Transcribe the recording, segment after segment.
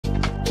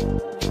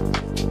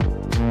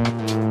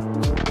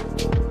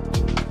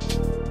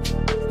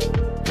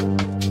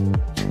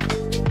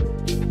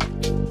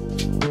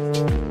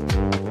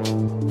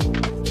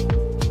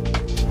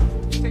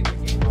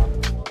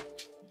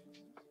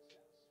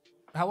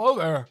hello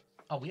there.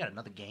 Oh, we got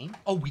another game?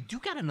 Oh, we do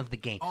got another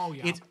game. Oh,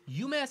 yeah. It's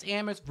UMass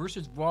Amherst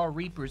versus Rawr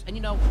Reapers. And,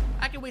 you know,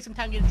 I can waste some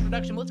time getting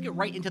introduction. Let's get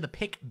right into the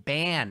pick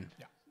ban.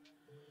 Yeah.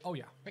 Oh,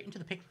 yeah. Right into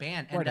the pick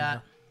ban. Right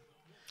And,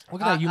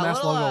 look at that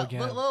UMass logo again.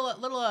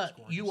 Little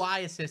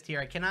UI assist here.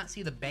 I cannot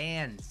see the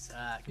bans.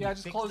 Yeah,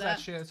 just close that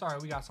shit. Sorry,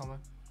 we got something.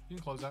 You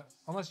can close that.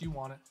 Unless you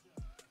want it.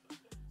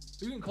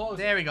 You can close it.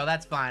 There we go.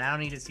 That's fine. I don't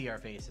need to see our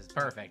faces.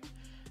 Perfect.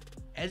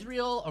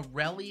 Ezreal,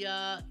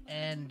 Aurelia,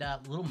 and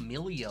little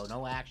Milio.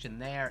 No action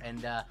there.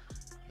 And,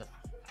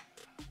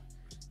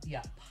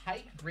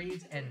 Pike,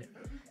 Graves, and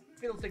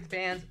Fiddlesticks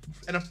bans.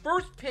 And a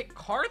first pick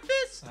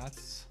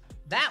Karthus?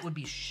 That would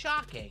be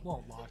shocking.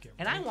 Won't lock it.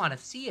 And I want to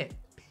see it.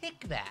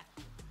 Pick that.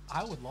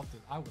 I would love to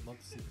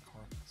see the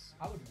Karthus.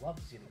 I would love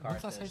to see the Karthus.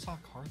 When's the last time you saw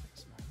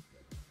Karthus, man?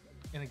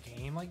 In a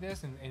game like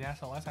this, in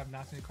SLS, I've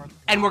not seen a Karthus.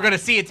 And we're going to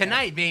see it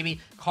tonight,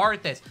 baby.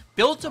 Karthus.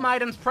 Build some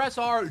items, press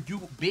R,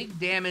 do big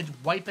damage,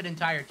 wipe an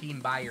entire team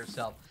by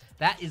yourself.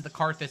 That is the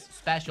Karthus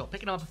special.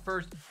 Picking up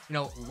first, you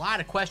know, a lot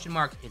of question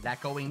marks. Is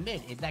that going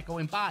mid? Is that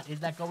going bot?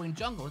 Is that going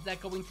jungle? Is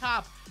that going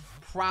top?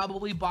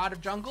 Probably bot or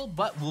jungle,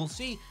 but we'll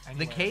see.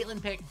 Anyway. The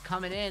Caitlyn pick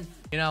coming in.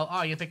 You know,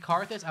 oh, you pick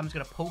Karthus? I'm just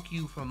going to poke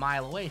you from a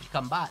mile away. If you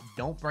come bot,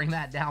 don't bring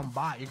that down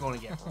bot. You're going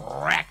to get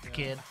wrecked,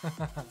 kid.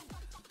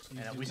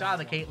 And we saw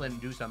the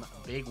Caitlyn do some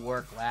big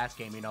work last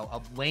game. You know,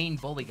 a lane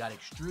bully got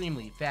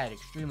extremely fed,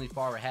 extremely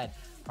far ahead.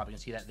 Probably going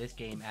to see that this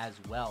game as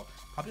well.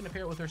 Probably going to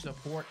pair it with her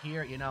support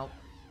here, you know.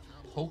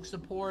 Poke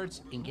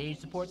supports, engage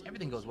supports,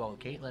 everything goes well with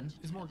Caitlyn.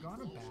 Is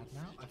Morgana bad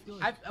now? I feel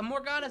like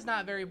Morgana's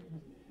not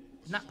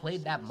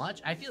played that much.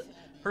 I feel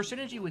her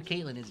synergy with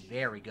Caitlyn is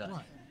very good.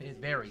 Right. It's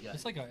very good.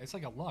 It's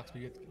like a Lux,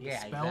 but you get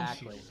the spell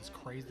exactly. shield. It's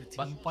crazy. The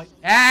team fight.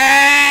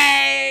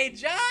 Hey,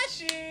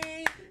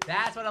 Joshy!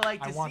 That's what I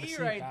like to see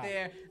right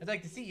there. I'd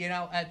like to see, you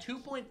know, a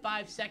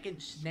 2.5 second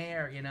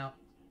snare, you know,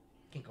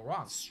 can't go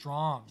wrong.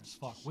 Strong as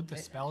fuck with the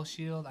spell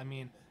shield. I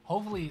mean,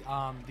 hopefully,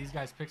 these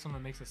guys pick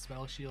someone that makes a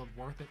spell shield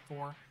worth it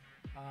for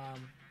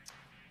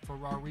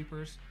Rawr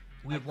Reapers.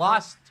 We've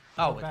lost.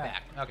 Oh, it's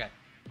back. Okay.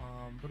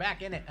 We're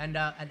back in it. And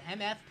an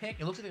MF pick.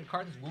 It looks like the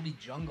Karthus will be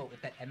jungle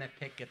if that MF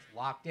pick gets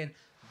locked in.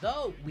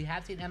 Though, we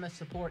have seen MF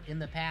support in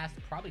the past.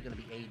 Probably going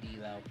to be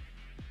AD, though.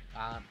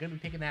 Going to be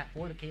picking that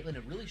for the Caitlyn.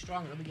 A really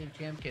strong early game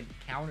champ can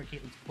counter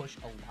Caitlyn's push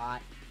a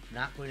lot.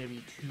 Not going to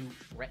be too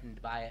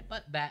threatened by it.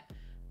 But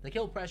the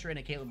kill pressure in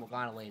a Caitlyn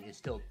Morgana lane is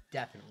still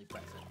definitely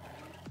present.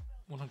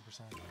 100%.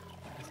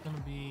 It's going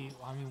to be...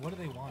 I mean, what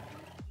do they want?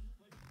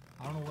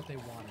 I don't know what they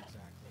want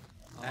exactly.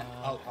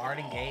 Hard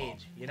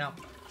engage. You know,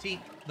 see,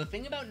 the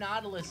thing about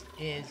Nautilus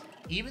is,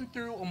 even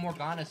through a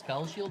Morgana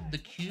spell shield, the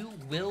Q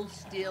will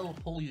still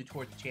pull you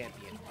towards the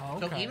champion. Oh,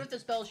 okay. So even if the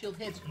spell shield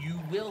hits, you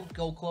will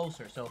go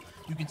closer. So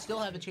you can still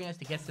have a chance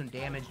to get some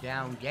damage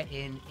down, get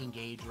in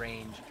engage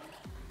range,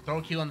 throw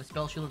a Q on the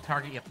spell shield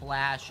target, you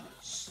flash,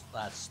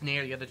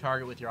 snare the other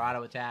target with your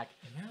auto attack.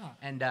 Yeah.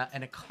 And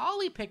a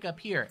Kali pickup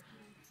here.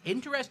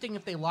 Interesting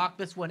if they lock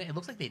this one in. It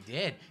looks like they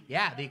did.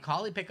 Yeah, the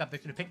Akali pickup. They're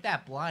going to pick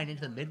that blind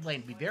into the mid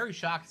lane. Be very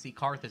shocked to see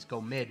Karthus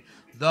go mid,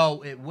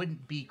 though it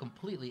wouldn't be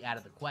completely out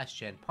of the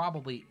question.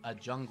 Probably a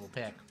jungle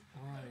pick.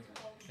 Right.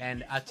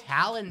 And a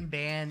Talon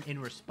ban in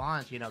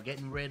response, you know,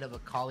 getting rid of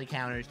Akali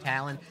counters.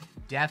 Talon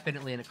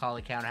definitely an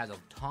Akali counter, has a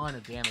ton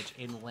of damage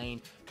in lane,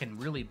 can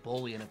really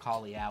bully an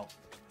Akali out.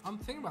 I'm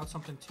thinking about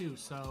something too.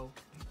 So,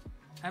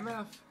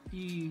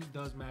 MFE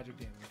does magic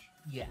damage.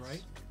 Yes.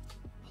 Right?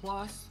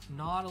 Plus,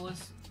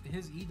 Nautilus,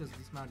 his E does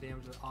this amount of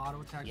damage with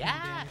auto attack.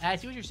 Yeah, I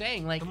see what you're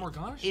saying. Like,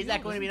 is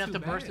that going to be enough to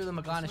burst through the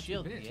Morgana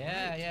shield?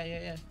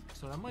 Yeah.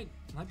 So that might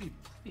be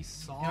pretty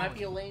solid. It might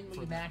be a lane where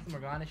you max the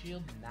Morgana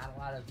shield. Not a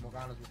lot of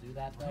Morganas will do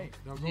that, though. Right.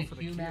 They'll go for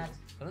the Q max.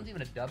 Sometimes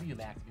even a W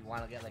max if you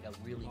want to get like a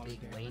really big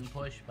lane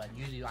push, but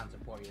usually on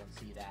support you don't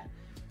see that.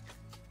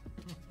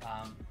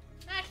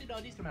 Actually, no,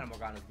 a decent amount of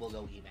Morganas will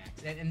go E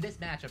max. And in this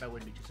matchup, I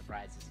wouldn't be too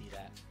surprised to see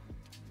that.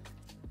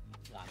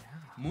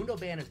 Mundo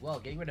ban as well,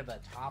 getting rid of a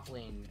top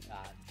lane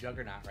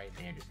juggernaut right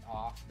there, just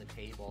off the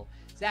table.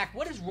 Zach,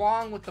 what is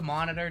wrong with the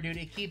monitor, dude?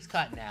 It keeps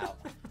cutting out.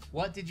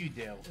 What did you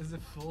do? Is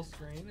it full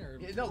screen or?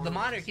 No, the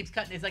monitor keeps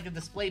cutting. It's like a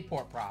display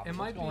port problem.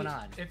 What's going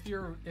on? If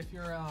you're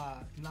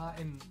not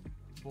in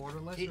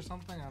borderless or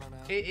something, I don't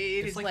know. It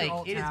is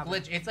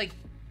glitch. It's like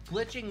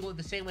glitching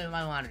the same way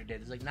my monitor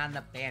did. It's like not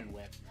enough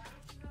bandwidth.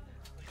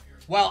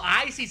 Well,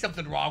 I see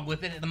something wrong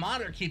with it, and the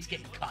monitor keeps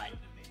getting cut.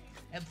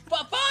 And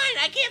fine,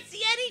 I can't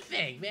see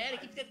anything, man.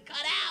 It keeps getting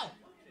cut out.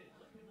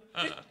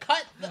 Just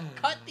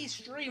cut the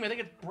stream. I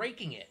think it's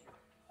breaking it.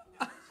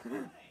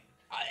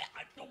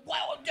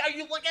 Well, are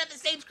you looking at the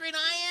same screen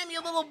I am,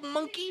 you little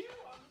monkey?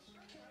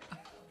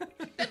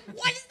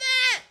 What is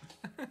that?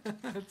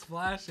 It's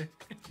flashing.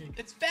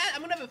 It's bad.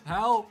 I'm gonna have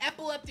an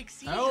epileptic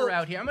seizure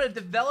out here. I'm gonna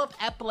develop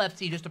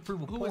epilepsy just to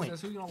prove a point. Who is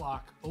this? Who you gonna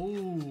lock?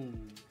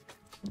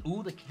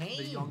 Ooh, the Kane.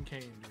 The young Kane.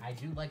 Dude. I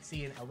do like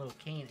seeing a little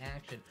Kane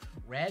action.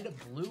 Red,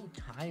 blue,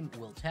 time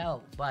will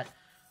tell. But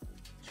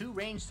 2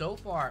 range so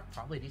far,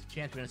 probably a decent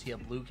chance we're going to see a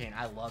blue Kane.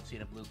 I love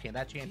seeing a blue Kane.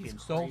 That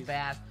champion's so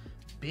fast.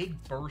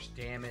 big burst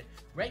damage.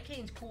 Red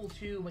Kane's cool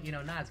too, but, you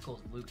know, not as cool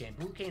as Blue Kane.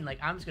 Blue Kane, like,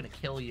 I'm just going to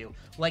kill you.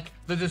 Like,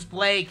 the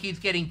display keeps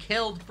getting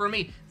killed for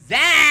me.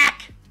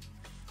 Zach!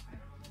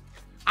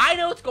 I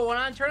know what's going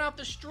on. Turn off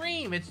the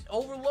stream. It's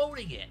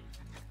overloading it.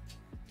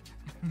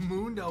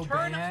 Mundo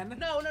ban.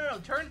 No.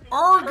 Turn.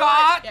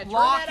 Urgot,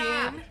 lock turn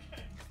that in. off.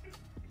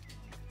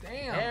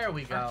 Damn. There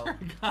we go.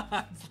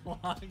 Urgot's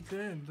locked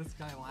in. This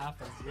guy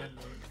laughing.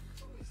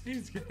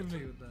 He's getting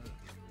me with that.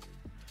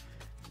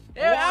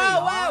 There,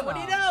 oh, wow. What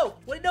do you know?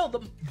 What do you know?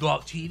 The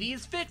TV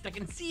is fixed. I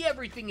can see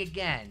everything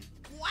again.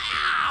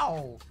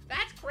 Wow.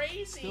 That's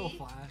crazy. Still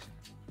flashing.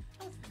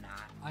 No, it's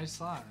not. I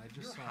saw it. I just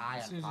You're saw high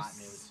it. on pot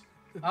news.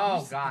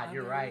 Oh, God,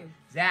 you're right.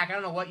 Zach, I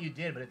don't know what you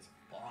did, but it's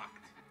fucked.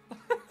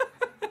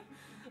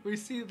 We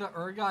see the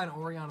Urgot and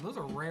Oriana. Those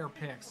are rare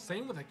picks.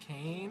 Same with a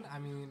Kane. I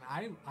mean,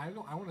 I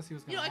want to see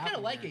what's going to happen. I kind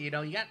of like it. You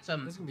know, you got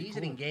some decent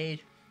cool.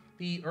 engage.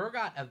 The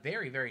Urgot, a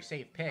very, very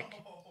safe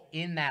pick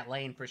in that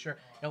lane for sure.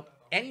 You know,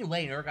 any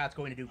lane Urgot's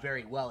going to do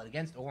very well. And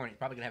against Ornn, he's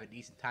probably going to have a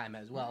decent time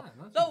as well.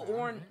 Yeah, Though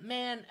Ornn,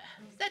 man,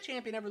 does that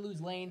champion ever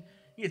lose lane?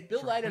 You just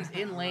build items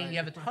in lane. You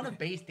have a ton of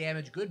base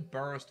damage, good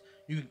burst.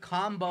 You can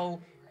combo,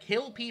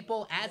 kill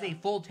people as a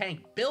full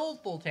tank,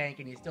 build full tank,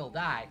 and you still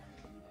die.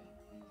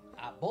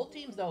 Both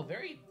teams, though,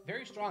 very,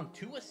 very strong.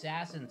 2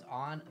 assassins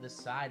on the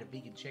side of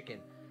Vegan Chicken.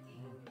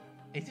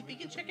 Is it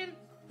Vegan Chicken?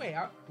 Wait.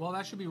 Well,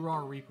 that should be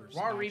Rawr Reapers.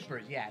 Rawr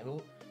Reapers, yeah.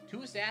 Well,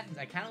 2 assassins.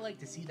 I kind of like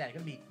to see that. It's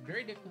going to be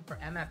very difficult for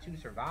MF to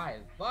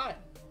survive.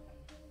 But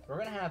we're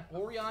going to have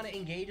Oriana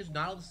engages.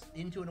 Nautilus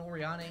into an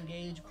Oriana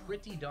engage.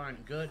 Pretty darn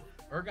good.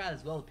 Urgot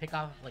as well to pick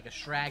off like a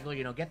straggler.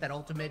 You know, get that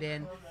ultimate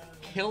in.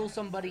 Kill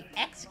somebody.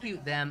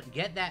 Execute them.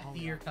 Get that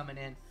fear coming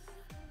in.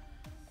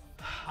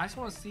 I just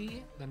want to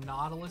see the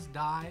Nautilus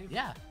dive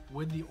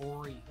with the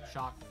Ori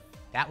shotgun.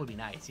 That would be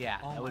nice, yeah.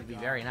 Oh that would be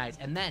God. very nice.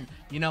 And then,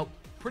 you know,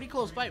 pretty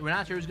close fight. We're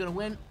not sure who's going to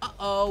win.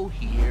 Uh-oh,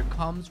 here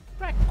comes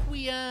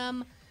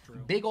Requiem. True.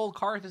 Big old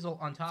Carthus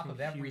on top of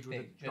Huge everything.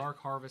 with the Dark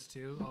Harvest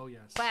too. Oh,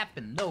 yes.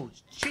 Slapping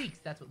those cheeks.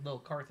 That's what little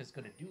Carthus is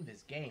going to do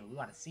this game. We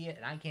want to see it,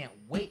 and I can't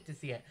wait to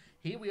see it.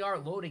 Here we are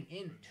loading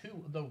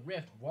into the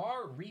Rift.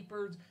 Rawr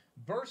Reapers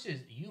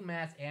versus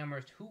UMass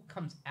Amherst. Who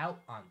comes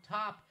out on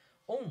top?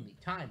 Only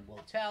time will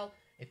tell.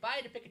 If I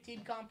had to pick a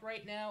team comp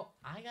right now,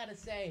 I gotta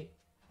say,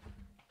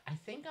 I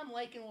think I'm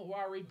liking what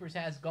Rawr Reapers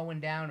has going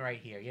down right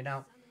here. You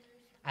know,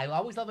 I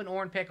always love an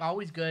Ornn pick,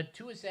 always good.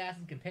 2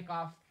 assassins can pick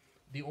off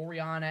the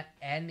Oriana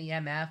and the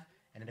MF,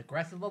 and an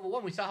aggressive level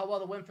 1. We saw how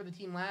well it went for the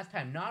team last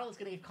time. Nautilus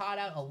gonna get caught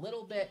out a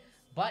little bit,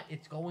 but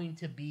it's going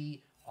to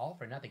be all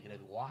for nothing. Gonna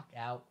walk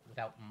out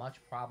without much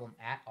problem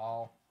at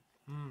all.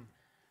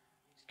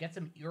 Get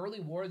some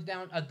early wards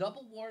down. A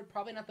double ward,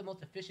 probably not the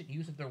most efficient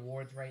use of their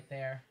wards right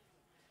there.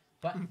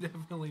 But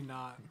Definitely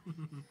not.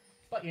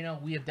 But, you know,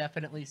 we have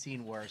definitely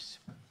seen worse.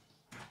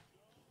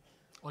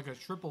 Like a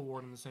triple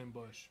ward in the same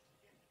bush.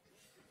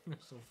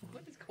 So funny.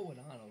 What is going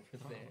on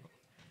over there?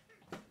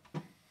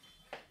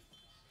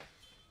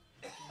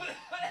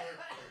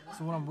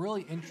 So what I'm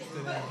really interested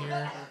in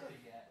here,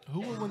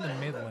 who will win the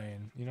mid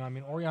lane? You know, I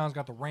mean, Orion's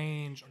got the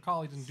range.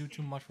 Akali didn't do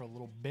too much for a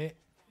little bit.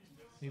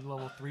 Maybe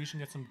level 3 should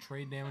get some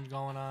trade damage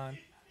going on.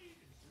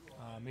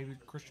 Maybe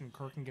Christian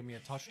Kirk can give me a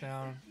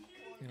touchdown.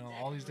 You know,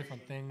 all these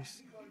different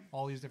things,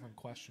 all these different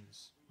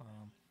questions.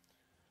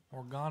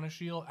 Morgana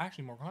shield.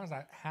 Actually, Morgana's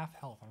at half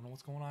health. I don't know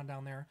what's going on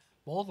down there.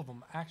 Both of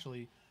them,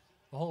 actually,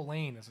 the whole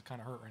lane is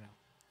kind of hurt right now.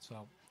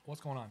 So,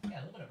 what's going on?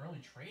 Yeah, a little bit of early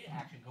trade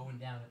action going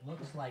down, it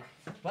looks like.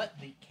 But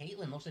the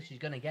Caitlyn looks like she's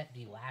going to get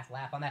the last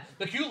laugh on that.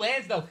 The Q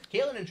lands, though.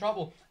 Caitlyn in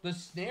trouble. The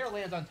snare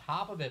lands on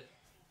top of it.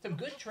 Some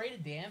good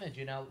traded damage,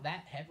 you know.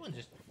 That everyone's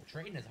just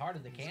trading as hard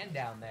as they can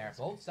down there.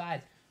 Both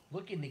sides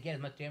looking to get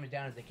as much damage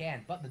down as they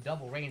can. But the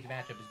double range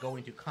matchup is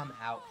going to come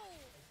out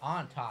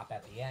on top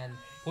at the end,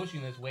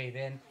 pushing this wave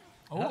in.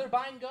 Another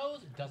bind goes,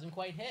 doesn't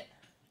quite hit.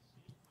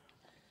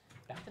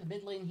 Back to the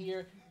mid lane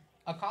here.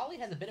 Akali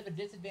has a bit of a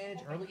disadvantage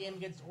early game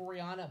against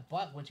Oriana,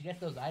 but when she gets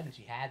those items,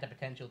 she has the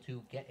potential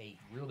to get a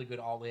really good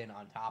all-in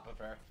on top of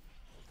her.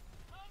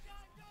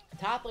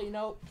 Top lane, you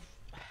know,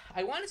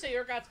 I want to say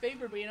Urgot's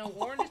favorite, but, you know,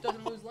 Ornn just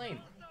doesn't lose lane.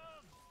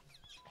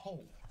 Oh.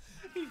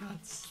 He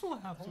got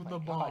slapped with the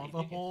ball.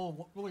 The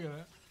whole, look at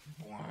that.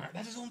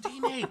 That's his own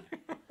teammate.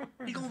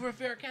 He's going for a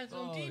fair catch. His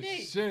own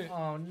teammate. Shit.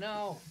 Oh,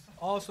 no.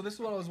 Oh, so this is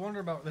what I was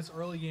wondering about this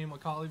early game,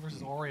 Akali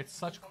versus Ori. It's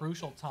such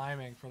crucial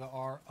timing for the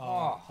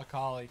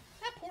Akali.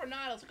 That poor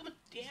Nautilus, look how much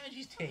damage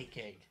he's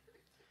taking.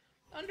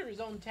 Under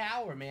his own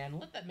tower, man.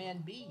 Let that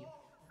man be.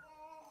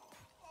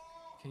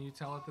 Can you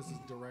tell if this is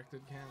directed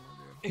camera,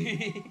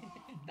 dude?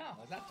 No,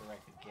 it's not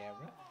directed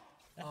camera.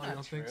 That's Oh, not you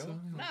don't true. think so?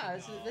 No,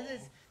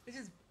 this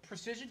is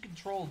precision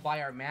controlled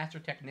by our master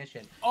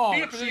technician. Oh,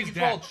 Speaking of precision she's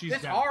controlled, dead. She's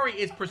this dead. Ari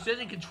is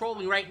precision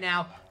controlling right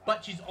now,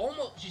 but she's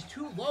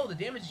too low. The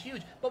damage is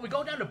huge. But we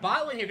go down to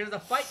bot lane here because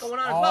there's a fight going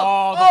on as well.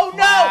 Oh, Oh the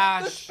no!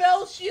 flash. The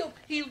spell shield.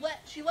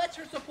 She lets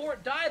her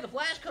support die. The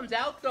flash comes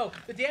out though.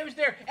 The damage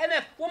there.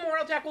 MF, one more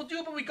attack will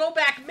do, but we go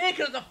back mid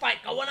because there's a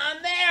fight going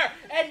on there.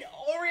 And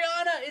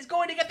Orianna is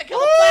going to get the kill.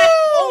 Flash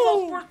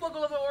almost first blood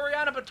goes over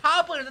Orianna, but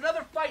top lane is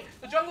another fight.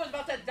 The jungler is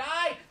about to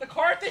die. The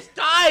Karthus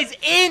dies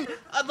in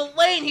the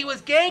lane he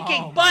was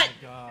ganking, but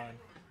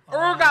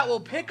Urgot will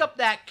pick up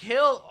that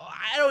kill.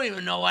 I don't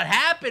even know what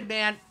happened,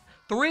 man.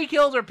 3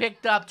 kills are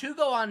picked up, 2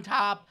 go on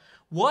top,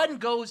 1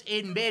 goes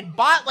in mid.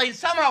 Bot lane,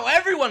 somehow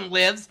everyone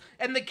lives,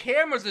 and the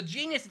camera's a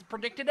genius. It's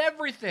predicted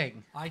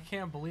everything. I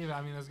can't believe it.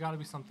 I mean, there's got to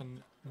be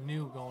something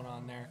new going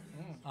on there.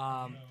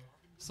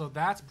 So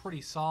that's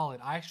pretty solid.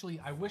 I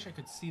wish I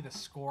could see the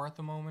score at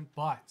the moment,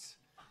 but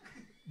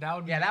that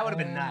would be that would have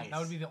been nice. That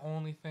would be the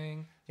only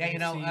thing. Yeah, you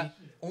know,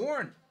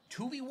 Ornn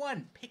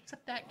 2v1 picks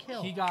up that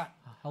kill. He got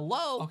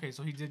hello. Okay,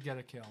 so he did get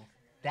a kill.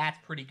 That's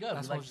pretty good.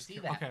 We'd like to see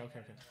that. Okay.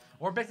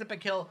 Or picks up a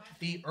kill.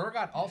 The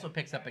Urgot also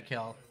picks up a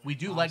kill. We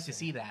do like to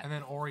see that. And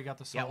then Ori got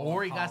the solo. Yeah,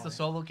 Ori got the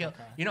solo kill.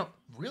 Okay. You know,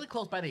 really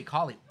close by the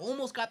Akali.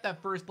 Almost got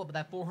that first blood, but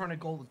that 400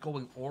 gold was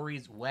going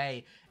Ori's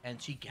way.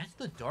 And she gets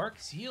the Dark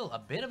Seal. A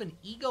bit of an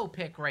ego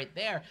pick right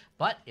there,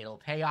 but it'll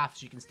pay off.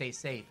 She can stay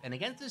safe. And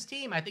against this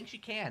team, I think she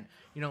can.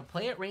 You know,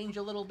 play at range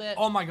a little bit.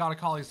 Oh my god,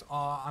 Akali's,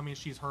 I mean,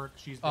 she's hurt.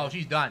 She's dead.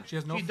 She's done. She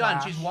has no She's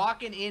flash. done. She's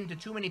walking into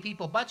too many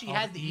people, but she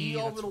has the E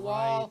over the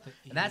wall,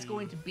 and that's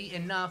going to be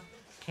enough.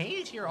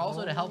 Kane's here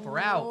also to help her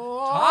out.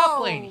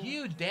 Top lane,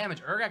 huge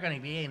damage. Urgot going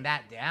to be getting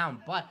that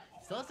down, but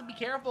still has to be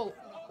careful.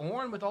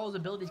 Ornn, with all his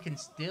abilities, can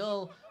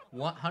still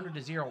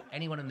 100-0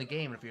 anyone in the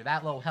game. And if you're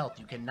that low health,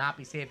 you cannot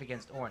be safe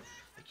against Ornn.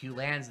 The Q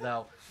lands,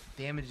 though.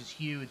 Damage is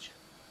huge.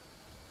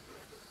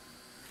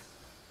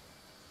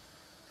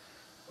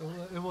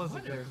 It was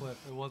a good clip.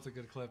 It was a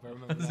good clip. I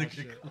remember that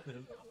shit.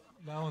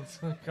 That one's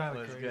kind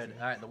of crazy. Good.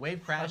 All right, the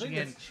wave crashing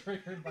in.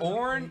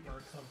 Ornn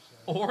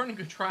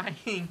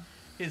trying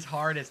his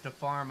hardest to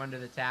farm under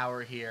the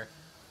tower here.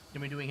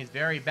 Gonna be doing his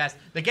very best.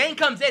 The gank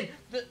comes in.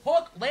 The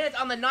hook lands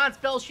on the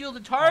non-spell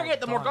shielded target.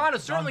 The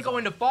Morgana's certainly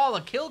going to fall.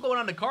 A kill going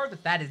on the card.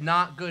 That is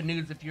not good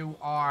news if you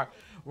are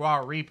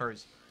Rawr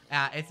Reapers.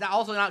 It's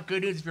also not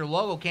good news if your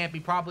logo can't be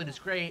properly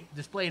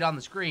displayed on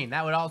the screen.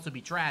 That would also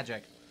be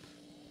tragic.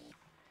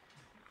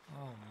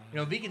 You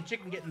know, Vegan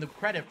Chicken getting the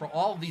credit for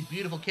all of these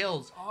beautiful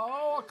kills.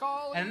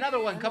 Akali. And another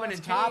one coming in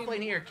top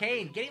lane here.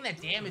 Kane getting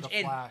that damage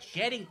in,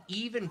 getting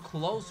even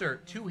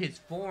closer to his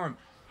form.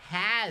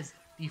 Has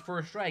the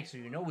first strike, so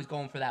you know he's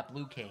going for that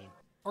blue Kane.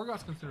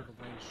 Urgot's considered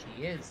a range.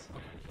 He is.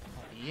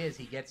 Okay. He is.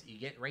 You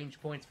get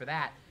range points for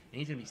that, and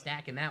he's gonna be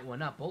stacking that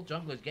one up. Both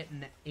junglers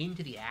getting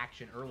into the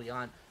action early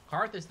on.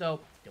 Karthus, though,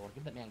 don't want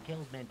to give that man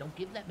kills, man. Don't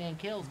give that man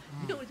kills.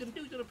 You know what he's going to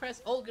do? He's going to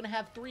press ult, going to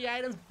have 3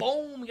 items.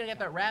 Boom! You're going to get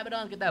that rabbit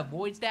on, get that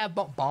void stab.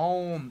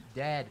 Boom!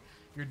 Dead.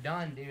 You're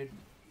done, dude.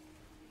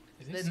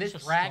 Then this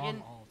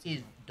dragon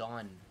is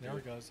done. There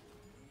it goes.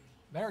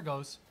 There it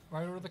goes.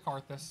 Right over to the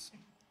Karthus.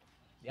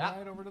 Yeah.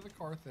 Right over to the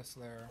Karthus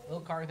there.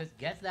 Little Karthus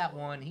gets that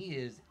one. He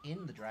is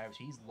in the driver's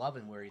seat. He's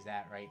loving where he's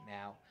at right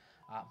now.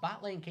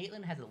 Bot lane,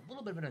 Caitlyn has a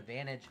little bit of an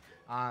advantage.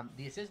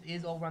 The assist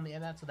is over on the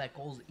MF, so that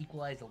goal's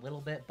equalized a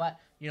little bit.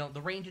 But, you know,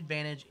 the range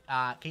advantage,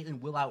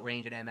 Caitlyn will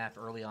outrange an MF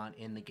early on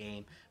in the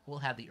game. We'll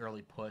have the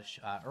early push.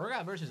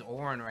 Urgot versus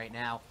Ornn right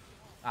now.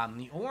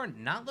 The Ornn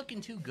not looking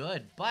too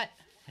good, but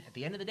at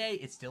the end of the day,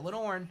 it's still an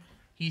Ornn.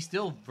 He's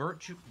still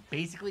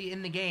basically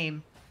in the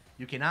game.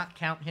 You cannot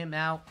count him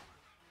out.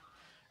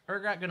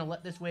 Urgot going to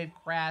let this wave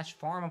crash,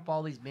 farm up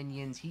all these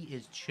minions. He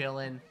is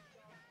chilling.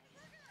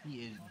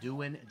 He is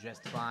doing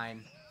just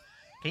fine.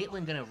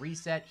 Caitlyn gonna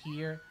reset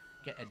here,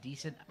 get a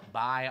decent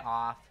buy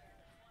off.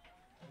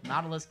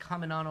 Nautilus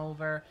coming on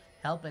over,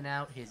 helping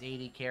out his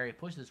AD carry,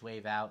 push this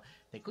wave out.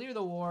 They clear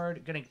the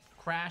ward, gonna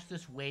crash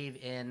this wave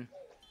in.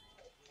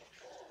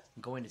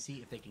 I'm going to see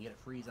if they can get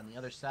a freeze on the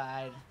other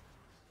side.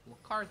 Little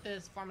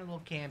Karthus, farming a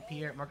little camp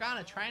here.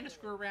 Morgana trying to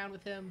screw around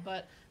with him,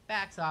 but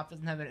backs off,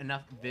 doesn't have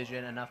enough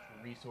vision, enough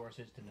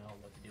resources to know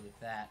what to do with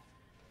that.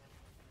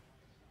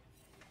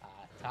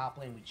 Top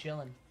lane, we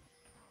chilling.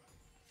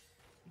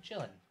 We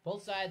chilling.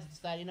 Both sides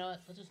decide, you know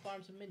what, let's just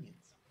farm some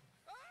minions.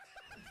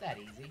 It's that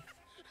easy.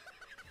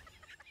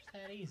 It's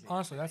that easy.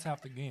 Honestly, that's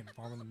half the game,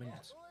 farming the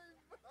minions.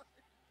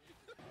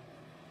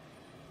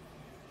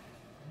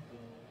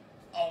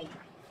 Oh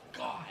my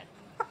god!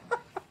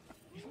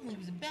 If only he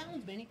was in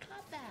bounds, man, he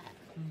caught that.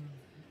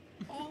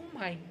 Oh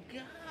my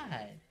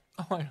god.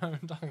 Oh, I know what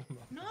I'm talking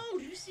about. No,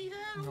 did you see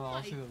that? No, oh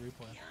I'll see the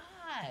replay.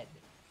 God.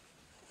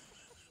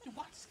 Dude,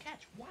 watch this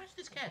catch. Watch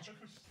this catch.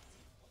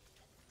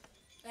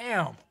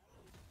 Damn.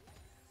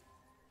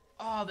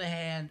 Oh, the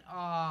hand.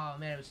 Oh,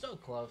 man, it was so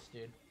close,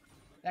 dude.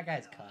 That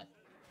guy's cut.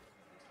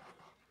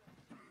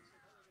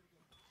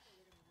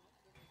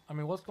 I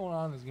mean, what's going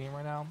on in this game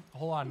right now? A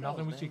whole lot of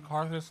nothing. We see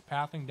Karthus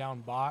pathing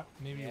down bot.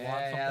 Maybe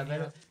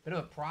bit of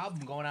a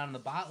problem going on in the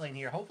bot lane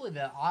here. Hopefully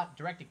the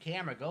directed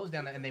camera goes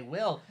down there, and they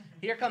will.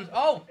 Here comes,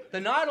 the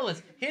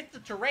Nautilus hits the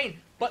terrain,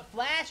 but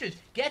flashes,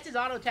 gets his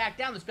auto attack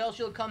down. The spell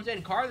shield comes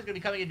in. Karthus is going to be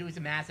coming in doing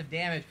some massive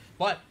damage,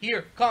 but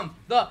here comes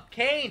the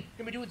Kane. Going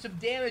to be doing some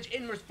damage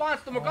in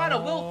response. The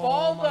Morgana will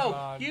fall, though.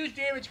 God. Huge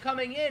damage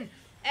coming in.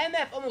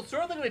 MF almost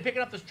certainly going to be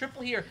picking up this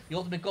triple here. The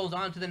ultimate goes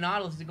on to the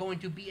Nautilus. Is it going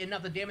to be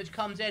enough? The damage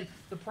comes in.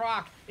 The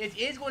proc. It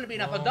is going to be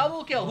enough. A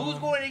double kill. Who's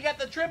going to get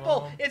the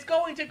triple? It's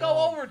going to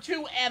go over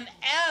to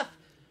MF.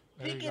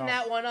 Picking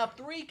that one up.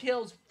 3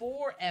 kills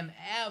for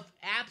MF.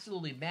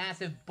 Absolutely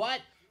massive.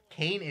 But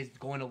Kane is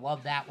going to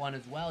love that one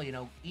as well. You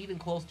know, even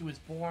close to his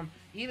form.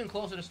 Even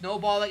closer to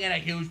snowballing. And a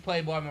huge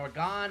play by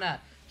Morgana.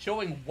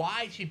 Showing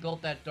why she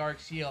built that Dark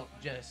Seal.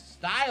 Just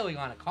styling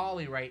on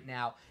Akali right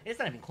now. It's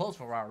not even close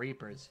for Rawr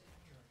Reapers.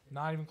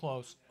 Not even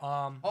close.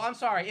 Oh, I'm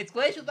sorry. It's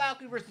Glacial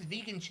Valkyrie versus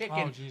Vegan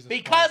Chicken. Oh, Jesus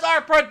because Christ.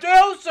 our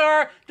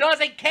producer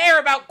doesn't care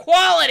about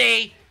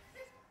quality.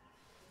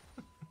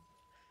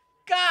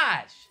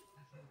 Gosh.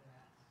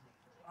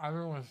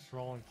 Everyone's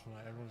trolling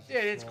tonight. Dude,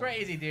 it's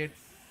crazy, dude.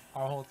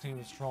 Our whole team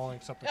is trolling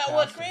except the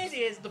What's crazy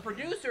is the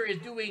producer is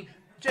doing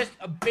just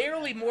a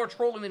barely more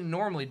trolling than he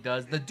normally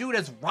does. The dude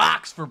has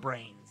rocks for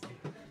brains.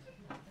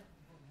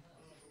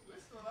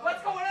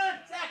 What's going on,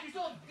 Zach? You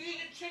still have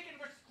Vegan Chicken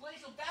versus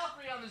Glacial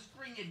Valkyrie on the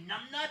screen, you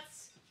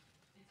numbnuts.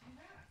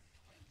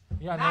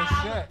 Yeah, no Not shit.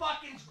 on the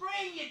fucking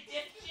screen, you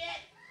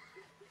dipshit.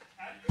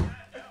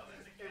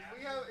 If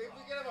we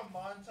could have a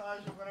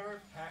montage of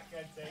whenever Pat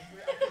gets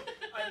angry,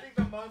 I think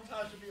the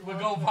montage would be We'll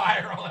longer. go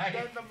viral, eh?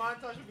 Then the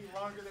montage would be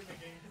longer than the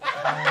game.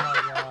 Oh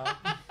my god.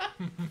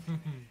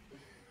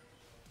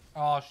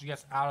 Oh, she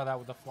gets out of that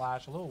with the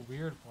flash. A little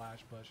weird flash,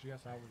 but she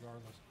gets out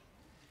regardless.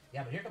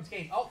 Yeah, but here comes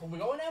Kane. Oh, we're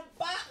going to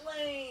bot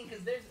lane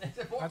because there's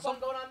more fun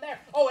going on there.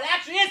 Oh, it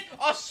actually is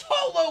a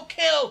solo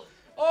kill.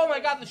 Oh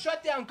my god, the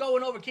shutdown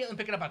going over. Caitlyn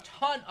picking up a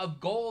ton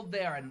of gold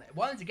there. And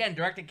once again,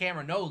 directed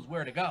camera knows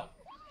where to go.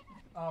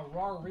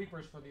 Rawr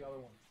Reapers for the other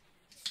one.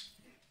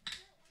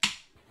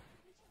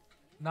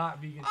 Not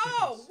Vegan Chickens.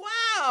 Oh,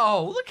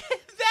 wow. Look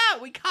at that.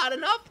 We got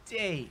an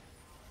update.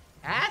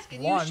 Ask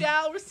and you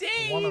shall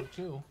receive. 1 of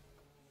 2.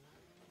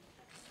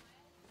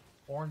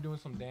 Ornn doing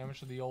some damage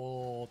to the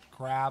old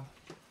crab.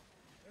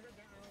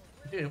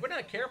 Dude, if we're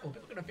not careful,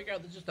 people are going to figure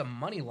out this is just a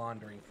money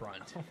laundering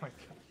front. Oh my god.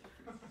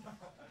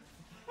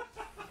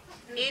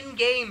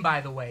 In-game, by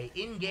the way.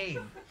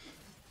 In-game.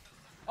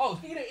 Oh,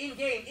 speaking of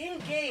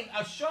in-game,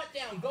 a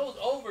shutdown goes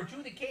over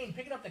to the Kane,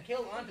 picking up the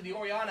kill onto the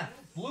Orianna.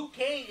 Blue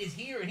Kane is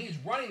here, and he's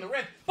running the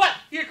rift. But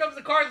here comes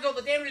the Cardinal.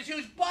 The damage is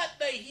huge, but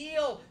the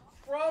heal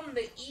from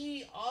the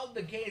E of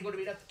the Kane is going to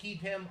be enough to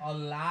keep him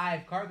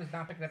alive. Cardinal's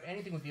not picking up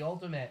anything with the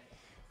ultimate.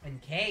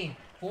 And Kane,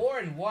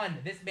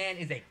 4-1. This man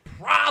is a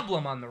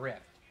problem on the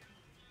rift.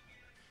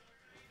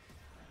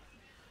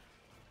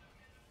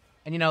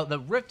 And, you know, the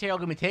Rift Tail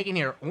going to be taken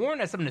here. Ornn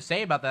has something to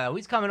say about that.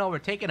 He's coming over,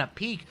 taking a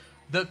peek.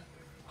 The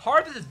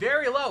Hardness is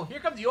very low. Here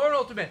comes the Ornn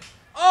ultimate.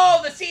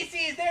 Oh, the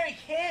CC is there. He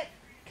can't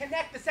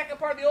connect the second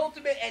part of the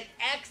ultimate and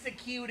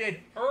executed.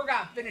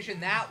 Urgot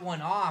finishing that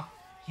one off.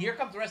 Here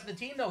comes the rest of the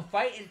team, though,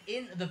 fighting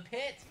in the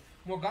pit.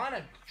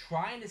 Morgana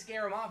trying to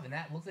scare him off, and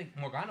that looks like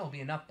Morgana will be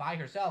enough by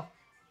herself.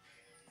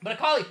 But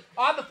Akali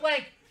on the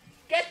flank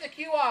gets the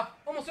Q off.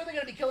 Almost certainly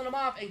going to be killing him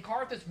off, and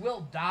Karthus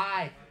will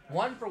die.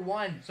 1 for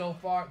 1 so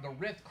far. The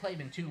Rift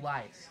claiming 2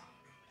 lives.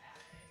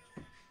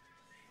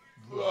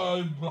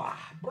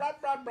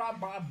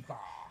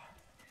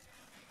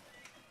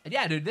 And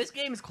yeah, dude, this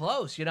game is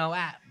close. You know,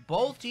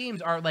 both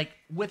teams are like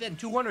within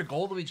 200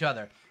 gold of each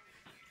other.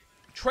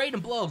 Trading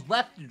blows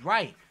left and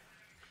right.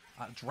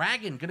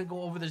 Dragon gonna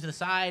go over to the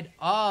side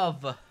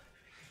of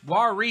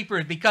Rawr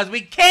Reapers because we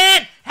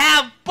can't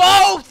have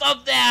both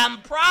of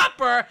them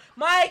proper.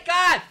 My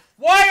God,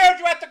 why aren't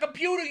you at the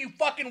computer, you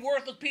fucking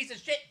worthless piece of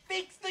shit?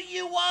 Fix the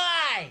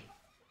UI.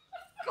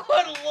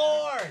 Good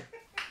Lord.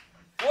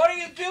 What are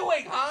you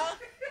doing, huh?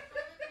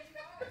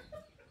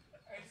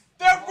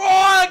 The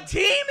wrong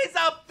team is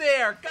up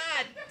there.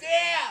 God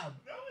damn.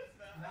 No, it's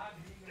not.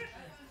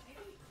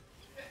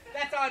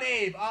 That's on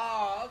Abe.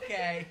 Oh,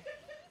 okay.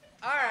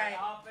 All right.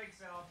 I'll fix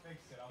it.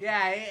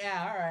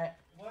 Yeah, all right.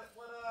 What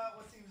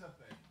team's up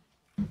there?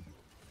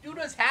 Dude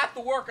does half the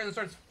work and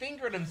starts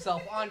fingering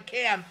himself on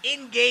cam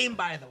in game,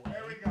 by the way.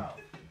 There we go.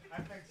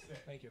 I fixed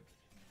it. Thank you.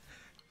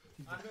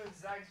 I'm doing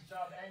Zach's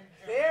job and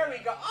There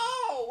we go.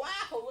 Oh,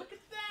 wow, look at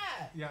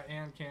that. Yeah,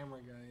 and camera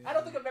guy. Yeah. I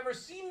don't think I've ever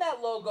seen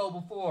that logo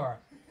before.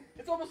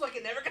 It's almost like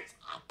it never gets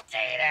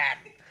updated.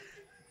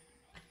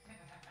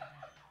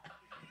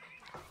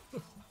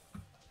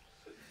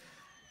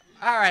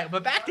 All right,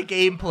 but back to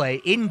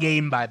gameplay.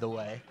 In-game, by the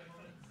way.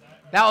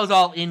 That was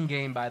all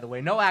in-game, by the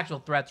way. No actual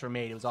threats were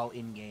made. It was all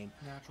in-game.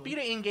 Speaking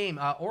of in-game,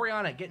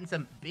 Orianna getting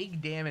some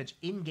big damage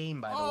in-game,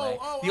 by the way.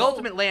 The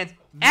ultimate lands.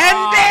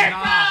 And there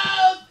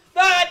goes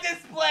the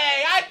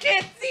display. I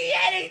can't see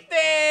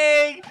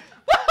anything.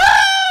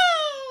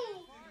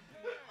 Woohoo!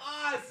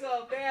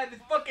 Awesome, man. This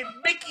fucking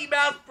Mickey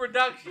Mouse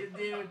production,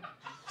 dude.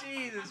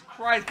 Jesus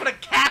Christ. Put a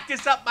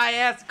cactus up my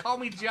ass. Call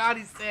me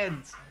Johnny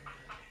Sins.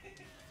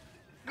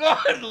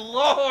 Good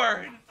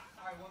Lord.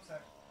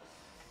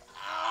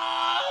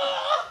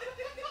 Oh,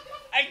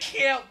 I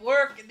can't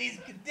work in these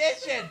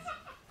conditions.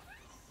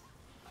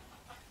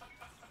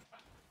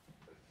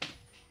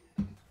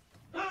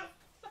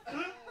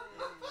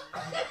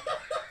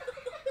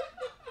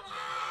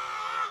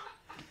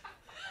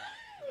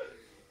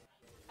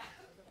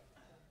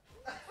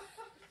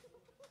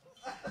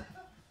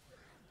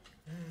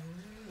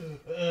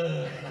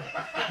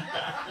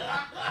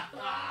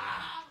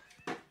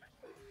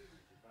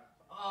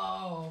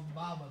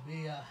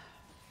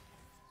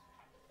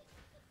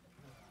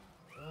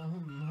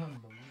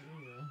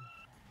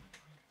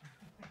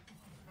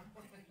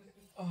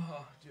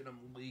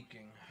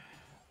 leaking.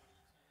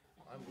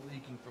 I'm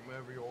leaking from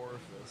every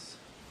orifice.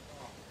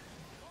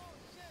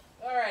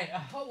 All right.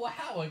 Oh,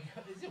 wow.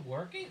 Is it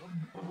working?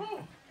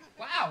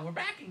 Wow, we're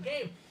back in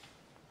game.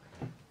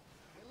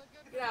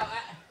 You know,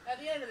 at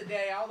the end of the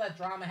day, all that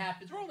drama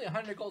happens. We're only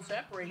 100 goals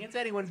separating. It's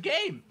anyone's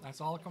game. That's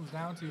all it comes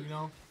down to, you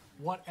know.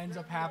 What ends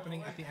up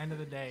happening at the end of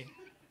the day.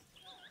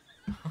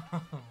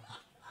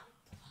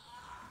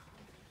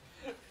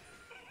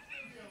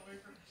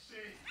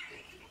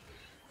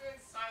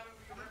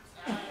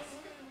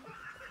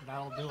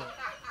 That'll do it.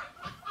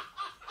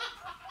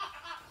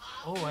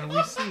 Oh, and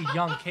we see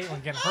young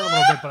Caitlyn getting hurt a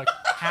little bit, but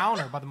a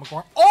counter by the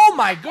McGuire. Oh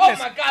my goodness!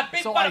 Oh my God!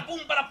 Big So bada boom,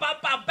 bada bam,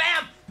 bam,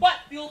 bam! But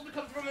the ultimate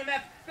comes from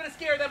MF, gonna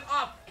scare them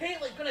off.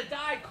 Caitlyn gonna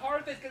die.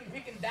 Carthus gonna be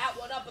picking that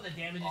one up, and the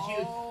damage is huge.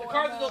 The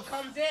Carthus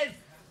comes in.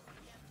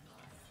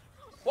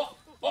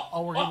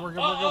 We're good. We're good.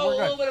 A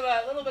little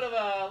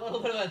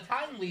bit of a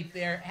time leap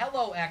there.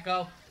 Hello,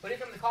 Echo. But here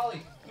comes the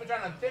Collie. We're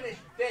trying to finish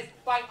this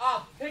fight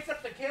off. Picks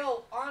up the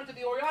kill onto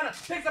the Orianna.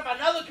 Picks up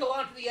another kill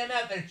onto the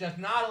MF. And it's just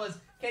Nautilus.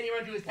 Can he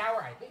run to his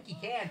tower? I think he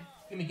can.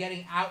 He's gonna be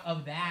getting out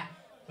of that.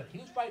 But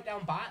huge fight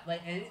down bot.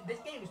 And this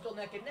game is still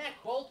neck and neck.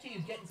 Both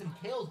teams getting some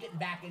kills, getting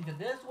back into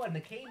this one. The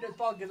Kane does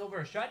fall, gets over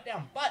a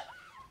shutdown. But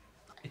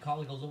the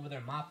Collie goes over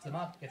there, mops him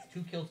up, gets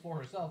 2 kills for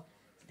herself,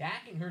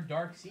 stacking her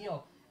Dark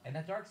Seal. And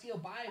that Dark Seal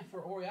buy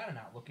for Orianna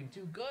not looking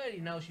too good.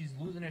 You know, she's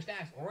losing her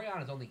stacks.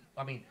 Orianna's only,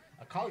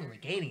 Akali's only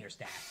gaining her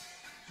stacks.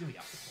 She's going to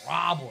be a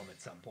problem at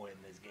some point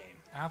in this game.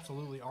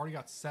 Absolutely. Already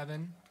got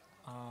 7.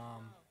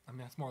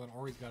 That's more than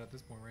Ori's got at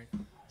this point, right?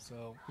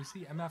 So we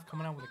see MF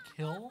coming out with a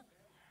kill.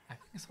 I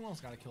think someone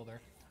else got a kill there.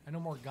 I know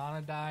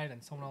Morgana died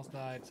and someone else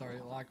died. Sorry,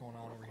 a lot going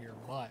on over here.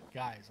 But,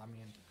 guys,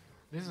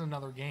 this is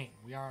another game.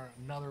 We are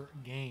another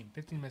game.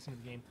 15 minutes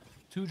into the game.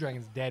 2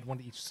 dragons dead, 1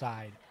 to each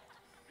side.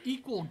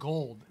 Equal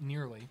gold,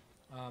 nearly.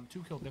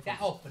 2 kill difference.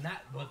 But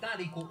what's not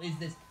equal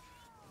is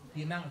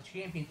the amount of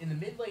champions in the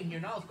mid lane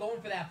here. Nautilus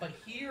going for that, but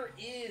here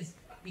is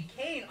the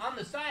Kane on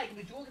the side.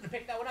 Jules going to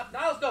pick that one up.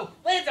 Nautilus, though,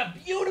 lands a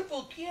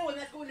beautiful kill, and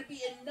that's going to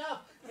be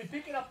enough. Going to be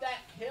picking up that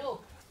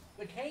kill.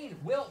 The Kane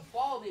will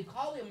fall. The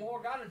Akali and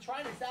Morgana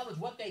trying to salvage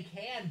what they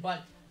can,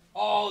 but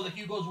the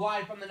Q goes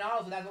wide from the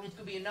Nautilus, and that's almost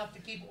going to be enough to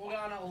keep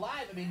Orianna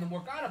alive. The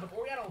Morgana, but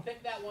Orianna will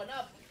pick that one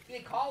up. The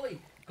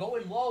Akali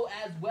going low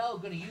as well,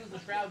 going to use the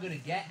Shroud, going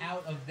to get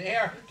out of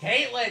there.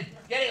 Caitlyn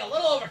getting a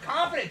little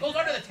overconfident, goes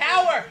under the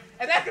tower,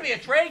 and that's going to be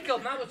a trade kill,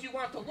 not what you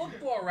want to look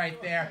for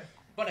right there,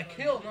 but a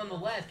kill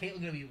nonetheless.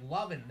 Caitlyn going to be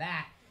loving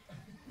that.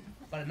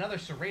 But another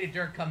serrated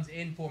dirt comes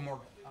in for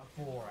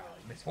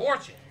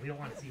Misfortune. We don't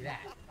want to see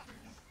that.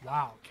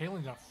 Wow,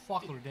 Caitlyn got a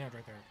fuckload of damage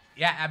right there.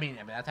 Yeah,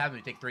 that's how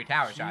you take 3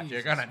 tower shots.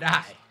 You're going to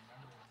die.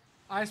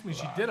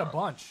 She did a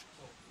bunch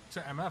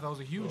to MF. That was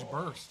a huge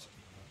burst.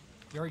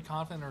 Very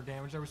confident in her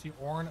damage there. We see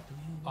Ornn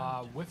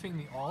whiffing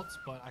the ults,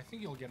 but I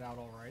think he'll get out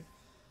all right.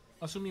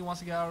 Assuming he wants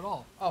to get out at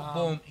all.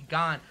 Boom,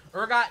 gone.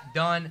 Urgot,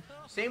 done.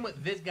 Same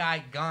with this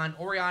guy, gone.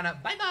 Orianna,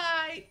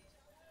 bye-bye.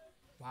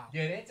 Wow.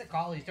 Dude, it's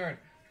Akali's turn.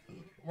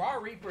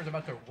 Rawr Reaper is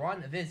about to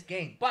run this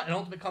game, but an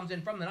ultimate comes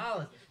in from the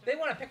Nautilus. They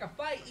want to pick a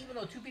fight, even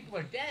though 2 people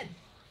are dead.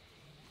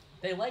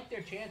 They like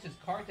their chances.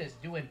 Carthus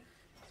doing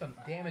some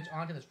damage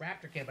onto this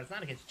Raptor kid, but it's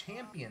not against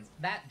champions.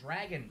 That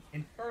Dragon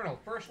Infernal,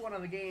 first Infernal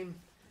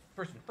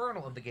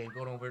of the game,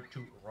 going over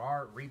to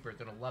Rawr Reaper.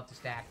 They're going to love to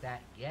stack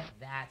that, get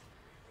that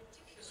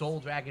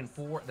Soul Dragon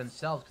for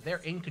themselves, because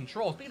they're in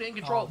control. Speaking of in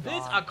control,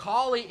 this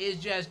Akali is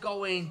just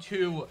going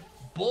to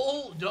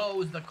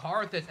bulldoze the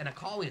Carthus, and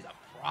Akali is a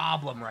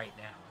problem right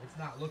now. It's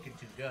not looking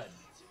too good.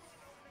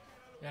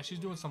 Yeah, she's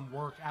doing some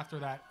work after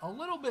that. A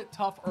little bit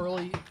tough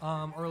early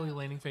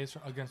laning phase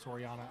against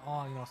Orianna.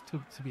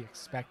 To be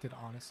expected,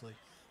 honestly.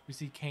 We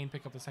see Kane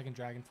pick up the 2nd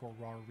dragon for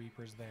Rawr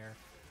Reapers there.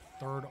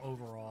 3rd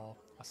overall.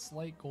 A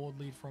slight gold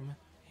lead from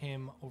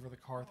him over the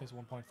Carthus,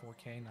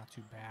 1.4k, not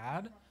too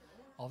bad.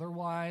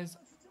 Otherwise,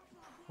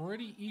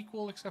 pretty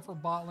equal except for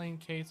bot lane.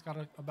 Kate's got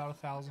about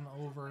 1,000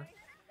 over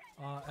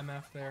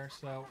MF there,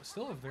 so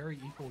still a very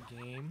equal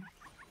game.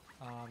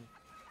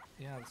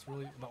 Yeah, it's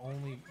really the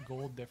only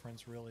gold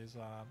difference really is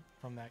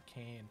from that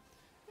Kane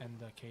and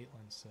the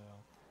Caitlyn, so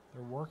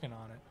they're working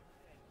on it.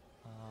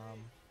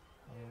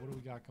 What do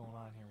we got going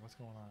on here? What's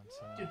going on?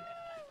 So,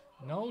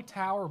 no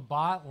tower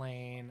bot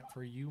lane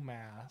for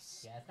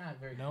UMass. Yeah, it's not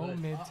very good. No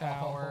mid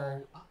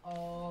tower. I don't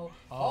know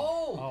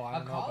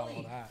about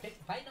all that.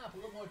 Fighting off a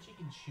little more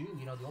chicken shoe.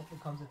 The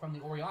ultimate comes in from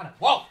the Orianna.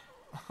 Whoa!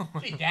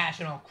 She's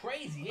dashing all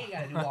crazy. You ain't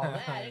got to do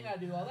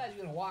all that. She's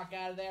going to walk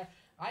out of there.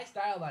 I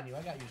styled on you.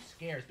 I got you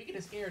scared. Speaking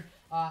of scared,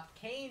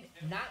 Kane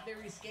not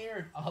very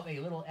scared of a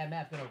little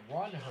MF. Going to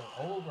run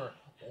her over.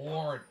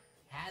 Ornn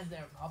has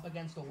them up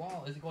against the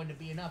wall. Is it going to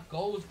be enough?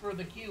 Goes for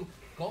the Q.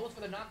 Goes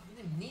for the knock.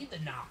 Didn't need the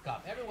knock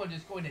up. Everyone's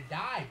just going to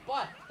die.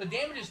 But the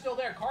damage is still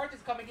there. Cards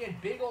is coming in.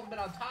 Big ultimate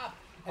on top.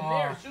 And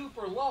they're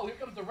super low. Here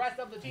comes the rest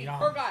of the team.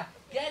 Urgot,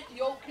 get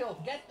the ult kill.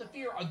 kill, gets the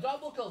fear, a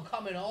double kill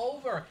coming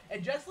over.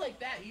 And just like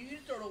that, you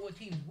just don't know what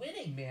team's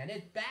winning, man.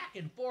 It's back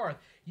and forth.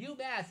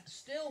 UMass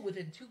still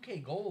within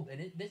 2K gold,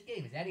 and this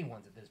game is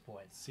anyone's at this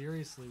point.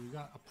 Seriously, we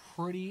got a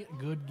pretty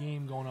good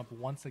game going up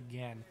once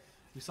again.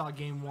 We saw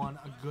game one,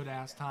 a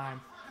good-ass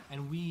time.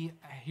 And we,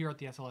 here at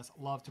the SLS,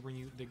 love to bring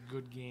you the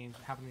good games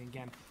happening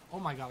again. Oh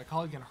my god, a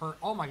colleague getting hurt.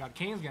 Oh my god,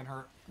 Kane's getting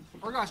hurt.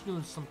 Urgot's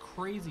doing some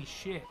crazy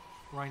shit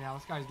right now.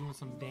 This guy's doing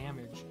some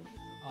damage.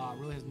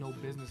 Really has no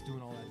business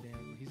doing all that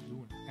damage, but he's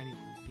doing it anyway.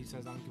 He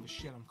says, I don't give a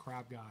shit, I'm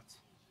Crab Gots.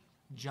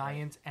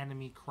 Giant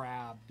enemy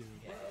crab, dude.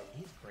 Yeah,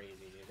 he's crazy,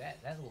 dude.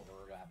 That little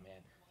Urgot,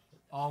 man.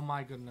 Oh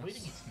my goodness. What do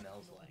you think he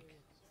smells like?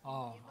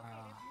 Oh,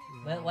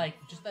 Like,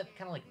 just that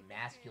kind of like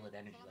masculine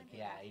energy. Like,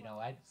 yeah, you know,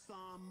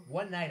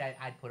 one night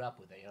I'd put up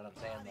with it, you know what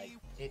I'm saying?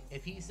 Like,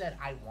 if he said,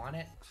 I want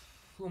it,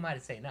 who am I to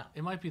say no?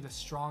 It might be the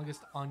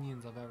strongest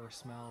onions I've ever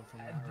smelled from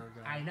that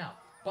Urgot. I know.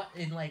 But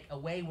in like a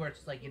way where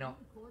it's like, you know,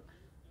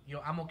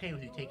 I'm okay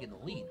with you taking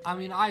the lead. I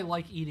mean, I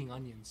like eating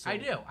onions. So. I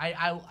do.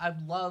 I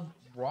love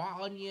raw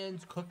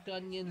onions, cooked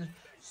onions,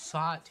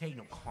 sauteed,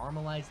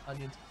 caramelized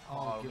onions.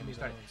 Oh, give me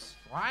started. those.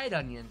 Fried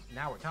onions.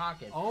 Now we're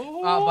talking.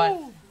 Oh.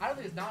 But I don't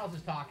think it's Donald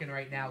is talking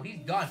right now. He's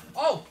done.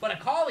 Oh, but a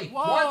collie Whoa,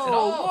 wants it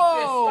all.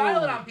 whoa. Just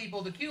styling on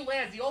people. The Q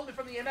lands. The ultimate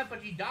from the MF,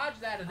 but he dodged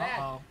that and that.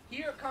 Uh-oh.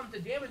 Here comes the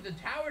damage. The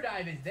tower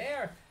dive is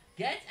there.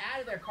 Gets out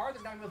of their car.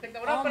 They're not going to pick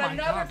that one up. Oh But my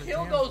another God, the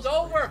kill damage goes is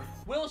over. crazy.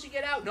 Will she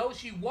get out? No,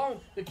 she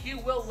won't. The Q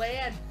will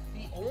land.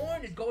 The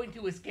Orn is going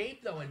to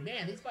escape, though, and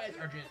man, these fights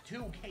are just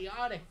too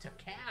chaotic to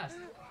cast.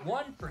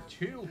 1 for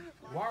 2.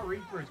 Rawr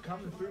Reaper is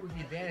coming through with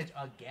the advantage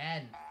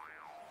again.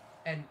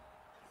 And,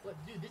 but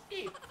dude, this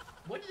game,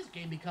 when did this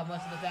game become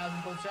less than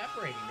 1,000 gold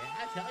separating, man?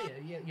 I tell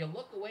you, you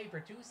look away for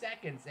 2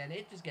 seconds, and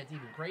it just gets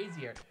even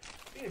crazier.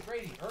 Speaking of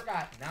crazy,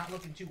 Urgot not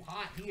looking too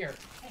hot here.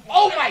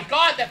 Oh my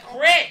god, the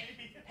crit!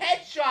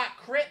 Headshot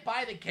crit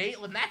by the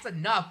Caitlyn. That's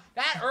enough.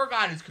 That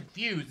Urgot is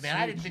confused, man.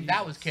 I didn't think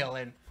that was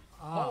killing.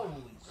 Holy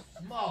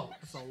smokes.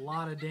 That's a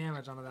lot of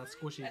damage onto that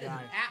squishy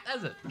guy. That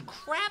is a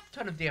crap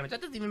ton of damage.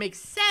 That doesn't even make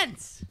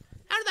sense.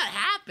 How did that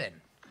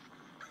happen?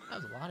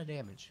 That was a lot of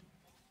damage.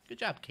 Good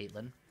job,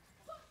 Caitlyn.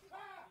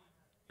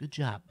 Good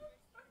job.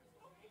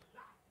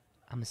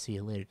 I'm going to see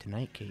you later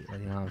tonight,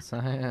 Caitlyn. You know what I'm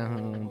saying?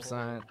 I'm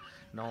saying.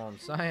 No, I'm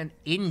saying.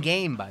 In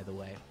game, by the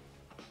way.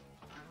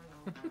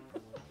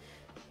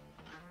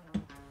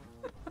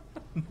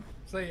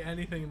 Say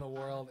anything in the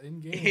world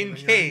in game. In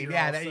game,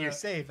 yeah, that you're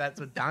safe. That's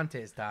what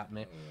Dante's taught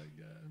me. Oh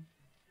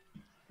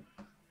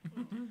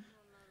my god.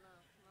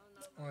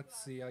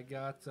 Let's see. I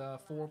got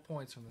 4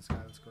 points from this guy.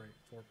 That's great.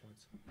 4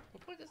 points.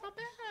 4 points, that's not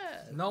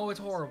bad. No,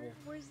 it's horrible.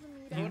 Where's the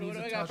meat? He What needs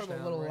do a I got from a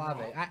touchdown little right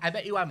Lave? now. I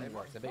bet you I'm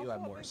worse. I bet you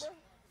I'm worse.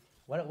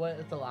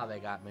 What's the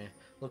Lave got me?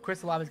 Little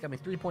Chris Lave's got me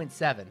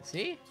 3.7.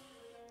 See?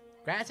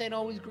 Grass ain't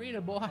always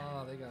greener, boy.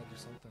 Oh, they gotta do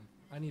something.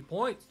 I need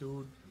points,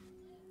 dude.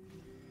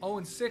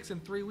 0-6 in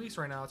 3 weeks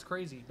right now. It's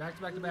crazy. Back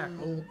to back to back.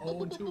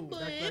 0-2.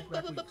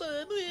 Back to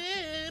back weeks.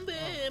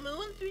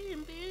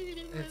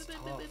 It's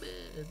tough.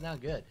 It's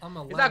not good. I'm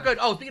It's not good.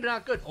 Oh, speaking of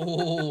not good.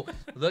 Oh,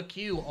 the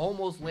Q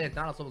almost lands.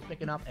 Donald's almost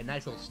picking up a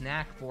nice little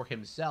snack for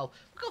himself.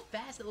 Look how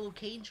fast that little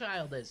Kane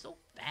child is. So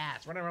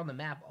fast. Running around the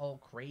map all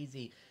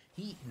crazy.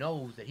 He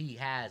knows that he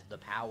has the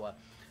power.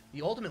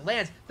 The ultimate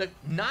lands. The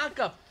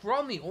knockup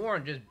from the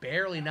Orn just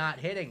barely not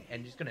hitting.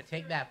 And just going to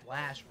take that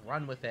flash,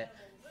 run with it.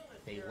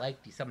 They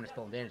like the Summoner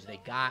Spell advantage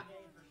they got.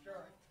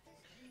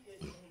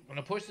 I'm going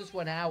to push this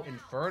one out.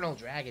 Infernal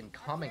Dragon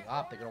coming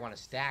up. They're going to want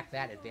to stack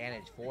that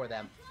advantage for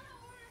them.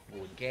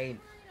 Ooh, Kane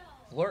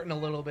flirting a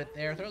little bit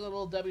there. Throws a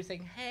little W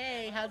saying,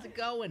 hey, how's it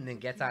going? And then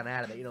gets on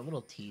out of it. You know, a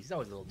little tease.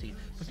 Always a little tease.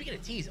 But speaking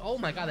of tease, oh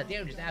my god, that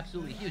damage is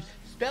absolutely huge.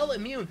 Spell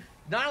immune.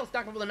 Donald's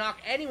not going to be able to knock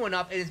anyone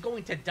up and is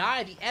going to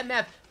die. The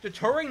MF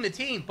deterring the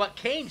team, but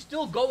Kane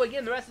still going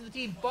in. The rest of the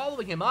team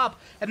following him up.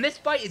 And this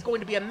fight is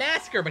going to be a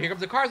massacre. But here comes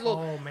the Carzal.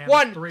 Oh, man,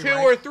 1, 2, right?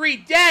 or 3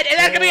 dead. And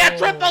that's going to be a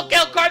triple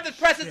kill. Oh, Carzal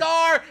presses shit.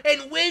 R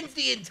and wins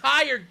the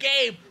entire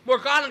game.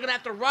 Morgana's going to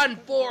have to run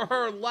for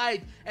her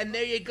life. And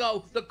there you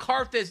go. The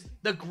Karthus,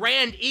 the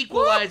grand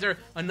equalizer.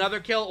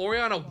 Another kill.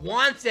 Oriana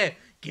wants it.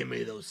 Give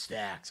me those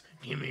stacks.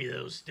 Give me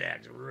those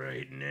stacks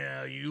right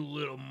now, you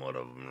little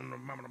mother.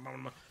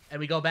 And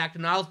we go back to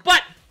Niles,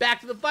 but back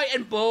to the fight,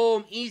 and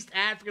boom, East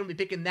Africa will be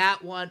picking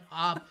that one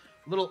up.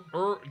 Little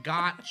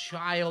Urgot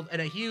child,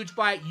 and a huge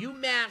fight.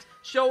 UMass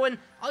showing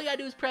all you gotta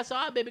do is press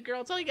R, baby girl.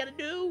 That's all you gotta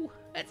do.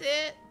 That's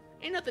it.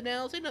 Ain't nothing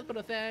else. Ain't nothing but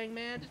a thing,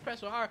 man. Just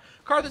press R.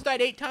 Karthus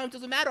died 8 times.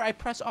 Doesn't matter. I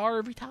press R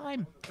every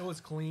time. It was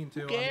clean,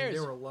 too. Who cares? I mean, they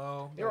were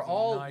low. They That were was a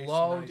all nice,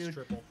 low, nice dude.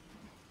 Triple.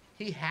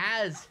 He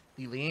has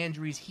the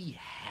Leandries. He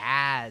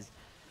has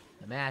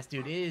the mass,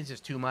 dude. It is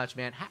just too much,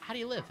 man. How do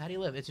you live? How do you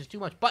live? It's just too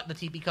much. But the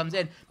TP comes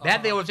in.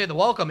 That they would say the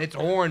welcome. It's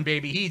Horn,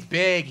 baby. He's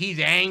big. He's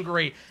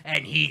angry.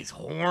 And he's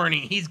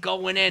horny. He's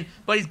going in.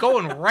 But he's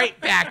going right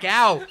back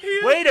out.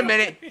 Wait a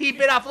minute. He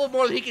bit off a little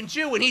more than he can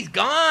chew, and he's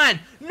gone.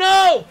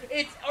 No!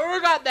 It's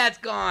Urgot that's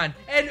gone.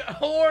 And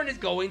Horn is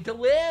going to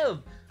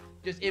live.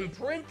 Just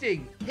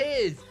imprinting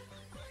his...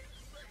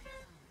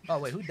 Oh,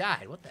 wait. Who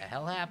died? What the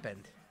hell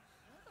happened?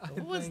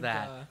 What was think,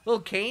 that?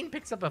 Little Kane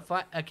picks up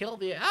a kill. All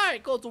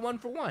right, goes to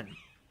 1-for-1.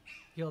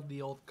 Killed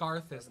the old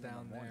Karthus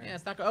down there. Yeah,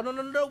 it's not. Oh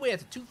no! Wait,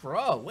 it's a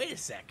 2-for-0. Wait a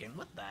second.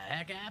 What the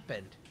heck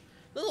happened?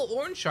 Little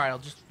orange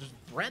child just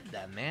bred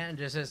them, man.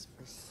 Just 7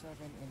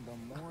 in the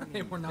morning.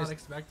 They were not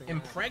expecting that.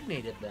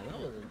 impregnated them.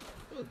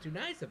 That was too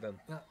nice of him.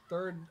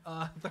 Third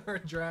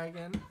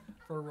dragon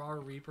for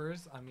Rawr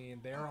Reapers. I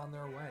mean, they're on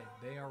their way.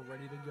 They are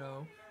ready to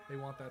go. They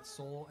want that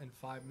soul in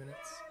 5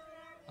 minutes.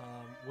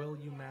 Will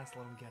UMass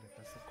let them get it?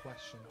 That's the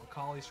question.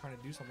 Akali's trying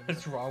to do something.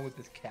 What's wrong with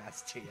this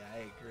cast? Yeah, I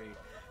agree.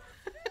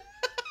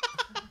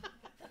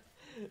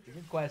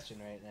 Good question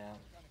right now.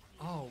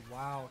 Oh,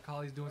 wow.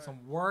 Akali's doing some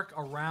work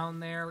around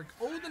there.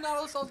 Oh, the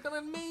Nautilus is going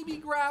to maybe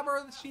grab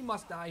her. She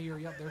must die here.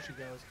 Yep, there she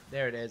goes.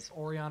 There it is.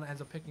 Oriana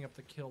ends up picking up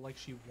the kill like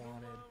she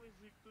wanted.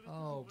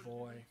 Oh,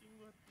 boy.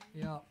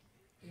 Yep.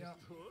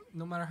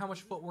 No matter how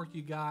much footwork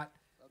you got,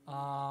 you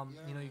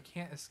know, you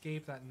can't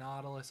escape that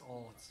Nautilus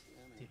ult.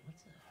 Dude,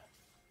 what's that?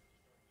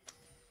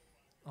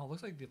 Oh, it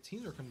looks like the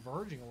teams are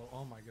converging a little.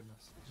 Oh, my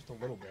goodness. Just a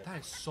little bit. That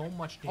is so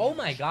much damage. Oh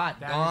my God,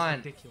 That gone.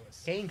 is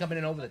ridiculous. Kane coming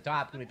in over the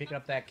top, gonna be picking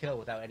up that kill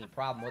without any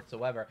problem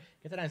whatsoever.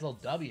 Gets a nice little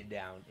W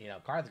down. You know,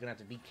 Card's gonna have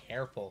to be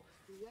careful.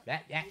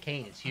 That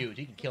Kane is huge.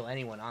 He can kill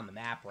anyone on the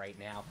map right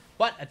now.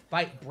 But a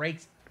fight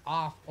breaks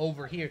off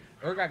over here.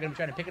 Urgot gonna be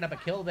trying to pick up a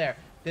kill there.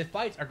 The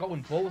fights are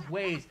going both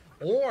ways.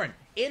 Ornn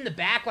in the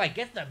backline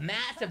gets the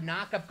massive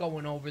knockup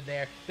going over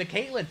there. The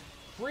Caitlyn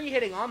free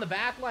hitting on the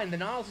back line. The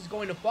Nautilus is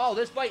going to fall.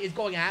 This fight is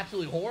going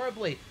absolutely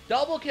horribly.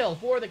 Double kill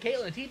for the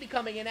Caitlyn. The TP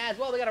coming in as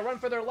well. They got to run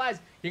for their lives.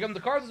 Here comes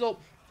the Karthus.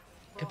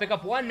 Can pick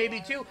up 1,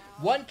 maybe 2.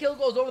 1 kill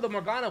goes over. The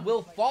Morgana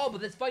will fall,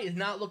 but this fight is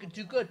not looking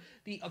too good.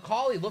 The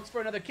Akali looks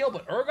for another kill,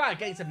 but Urgot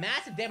getting some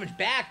massive damage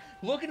back,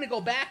 looking to go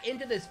back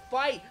into this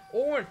fight.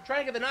 Ornn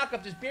trying to get the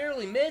knockup, just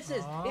barely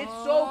misses. It's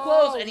so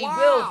close, and he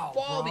will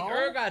fall. Bro. The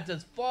Urgot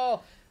does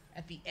fall.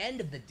 At the end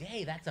of the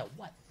day, that's a,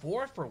 what,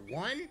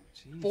 4-for-1?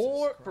 Jesus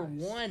 4 for Christ.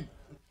 1.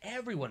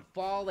 Everyone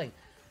falling.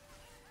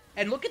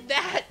 And look at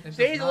that. It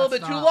Stays does a little not bit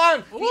too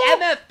stop. long. Ooh.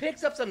 The MF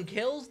picks up some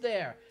kills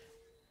there.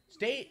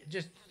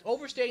 Just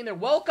overstaying their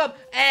welcome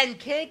and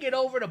can't get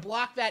over to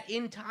block that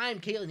in time.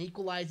 Caitlyn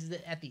equalizes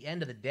it at the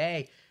end of the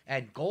day.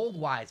 And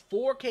gold-wise,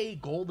 4K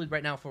gold lead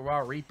right now for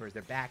Rawr Reapers.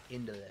 They're back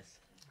into this.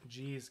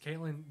 Jeez,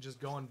 Caitlyn just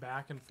going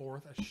back and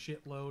forth. A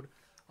shitload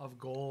of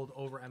gold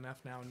over MF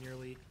now.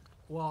 Nearly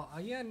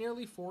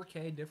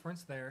 4K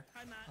difference there.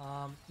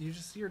 You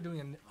just see her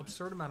doing an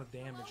absurd amount of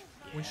damage.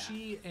 When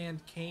she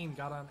and Kane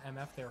got on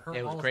MF there, her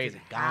It was ult crazy.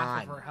 did half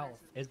Gone. of her health.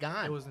 It's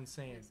gone. It was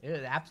insane. It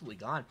was absolutely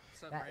gone.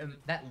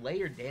 That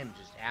layered damage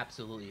is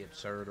absolutely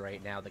absurd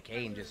right now. The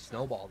Kane just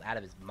snowballed out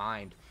of his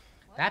mind.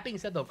 That being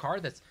said, though,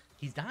 Karthus,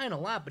 he's dying a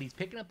lot, but he's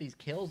picking up these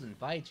kills and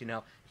fights, you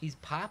know. He's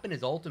popping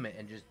his ultimate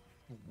and just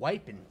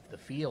wiping the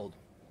field.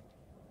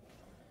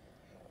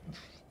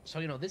 So,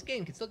 you know, this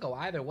game can still go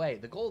either way.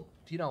 The gold,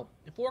 you know,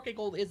 the 4K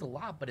gold is a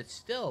lot, but it's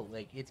still,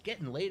 like, it's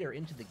getting later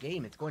into the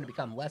game. It's going to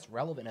become less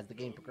relevant as the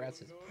game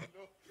progresses.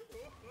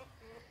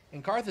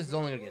 And Karthus is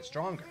only going to get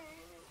stronger.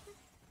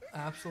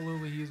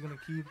 Absolutely, he's going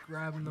to keep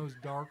grabbing those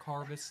Dark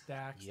Harvest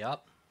stacks.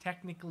 Yep.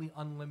 Technically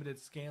unlimited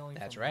scaling.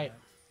 That's from right.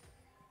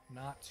 that.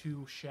 Not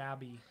too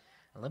shabby.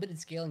 Unlimited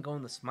scaling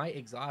going the Smite,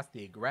 Exhaust,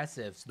 the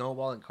aggressive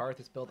Snowball and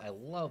Karthus build. I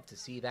love to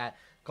see that.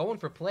 Going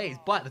for plays,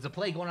 but there's a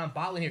play going on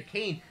bot lane here.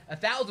 Kane,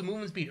 1,000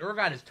 movement speed.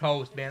 Urgot is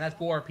toast, man. That's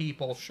 4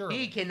 people. Sure.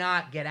 He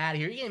cannot get out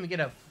of here. He can't even get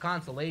a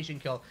consolation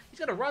kill. He's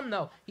going to run,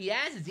 though. He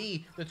has his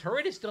E. The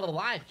turret is still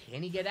alive.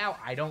 Can he get out?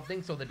 I don't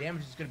think so. The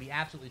damage is going to be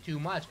absolutely too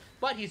much.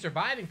 But he's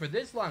surviving for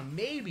this long.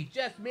 Maybe,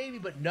 just maybe,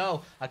 but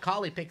no.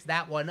 Akali picks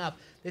that one up.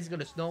 This is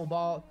going to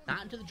snowball.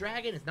 Not into the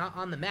dragon. It's not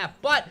on the map.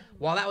 But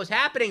while that was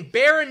happening,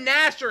 Baron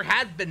Nashor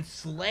has been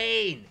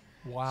slain.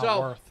 Wow, So,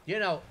 worth. you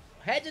know,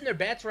 heads in their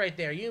bets right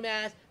there.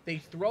 UMass, they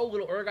throw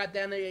little Urgot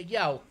down there.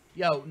 Yo,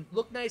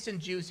 look nice and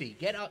juicy.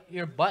 Get up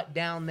your butt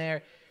down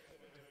there.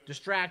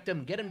 Distract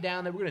him. Get him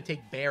down there. We're going to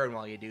take Baron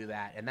while you do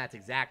that. And that's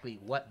exactly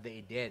what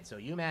they did. So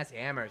UMass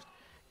Amherst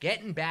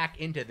getting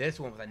back into this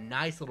one with a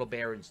nice little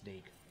Baron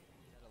sneak.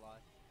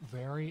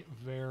 Very,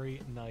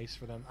 very nice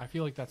for them. I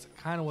feel like that's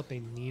kind of what they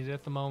needed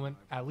at the moment.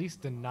 At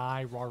least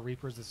deny Rawr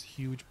Reapers this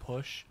huge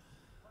push.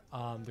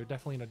 They're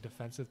definitely in a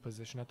defensive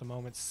position at the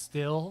moment.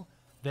 Still,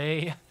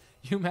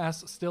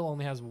 UMass still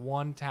only has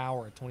 1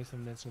 tower at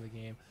 27 minutes into the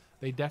game.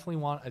 They definitely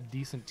want a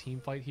decent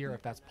team fight here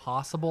if that's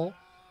possible.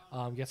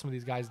 Get some of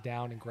these guys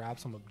down and grab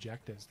some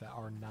objectives that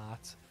are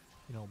not,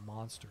 you know,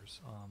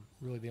 monsters.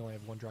 Really, they only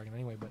have 1 dragon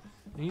anyway, but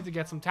they need to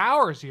get some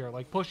towers here.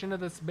 Like, push into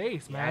this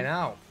base, man. I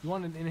know. You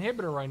want an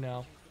inhibitor right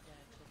now.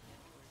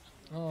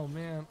 Oh,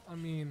 man. I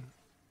mean...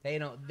 They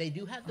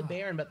do have the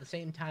Baron, but at the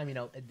same time,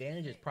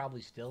 advantage is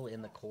probably still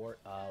in the court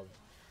of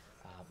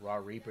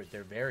Rawr Reapers,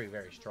 they're very,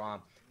 very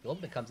strong. The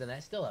ultimate comes in,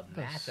 that's still a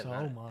massive so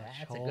amount. much.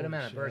 That's a Holy good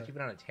amount of shit. burst,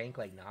 even on a tank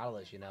like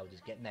Nautilus, you know,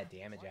 just getting that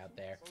damage out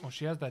there. Oh,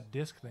 she has that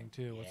disc thing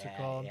too. What's it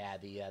called? Yeah,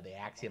 the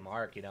Axiom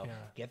Arc, you know, Yeah.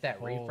 get that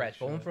Holy refresh.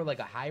 Going shit. for like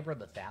a hybrid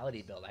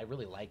lethality build. I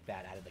really like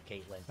that out of the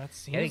Caitlyn. That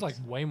seems Getting- like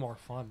way more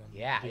fun than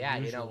Yeah, the yeah,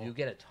 you usual. know, you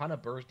get a ton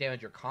of burst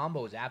damage. Your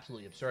combo is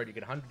absolutely absurd. You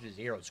get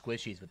 100-0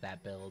 squishies with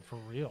that build. For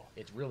real.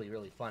 It's really,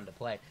 really fun to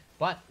play.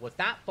 But what's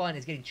not fun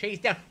is getting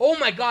chased down. Oh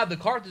my god, the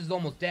Karthus is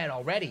almost dead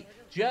already.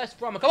 Just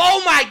from a...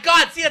 Oh my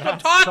god, see, that's what I'm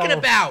That's talking so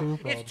about.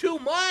 stupid. It's too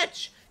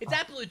much. It's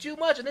absolutely too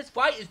much, and this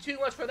fight is too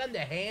much for them to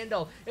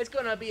handle. It's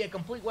going to be a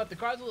complete wipe. The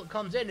Karthus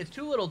comes in. It's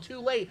too little, too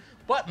late.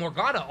 But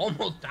Morgana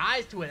almost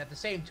dies to it at the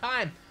same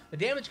time. The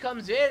damage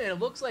comes in, and it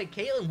looks like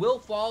Caitlyn will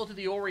fall to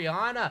the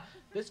Orianna.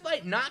 This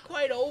fight not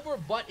quite over,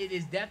 but it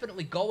is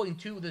definitely going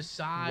to the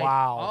side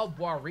of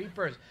Rawr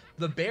Reapers.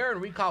 The Baron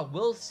recall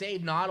will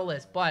save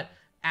Nautilus, but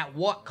at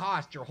what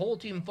cost? Your whole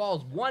team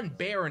falls. One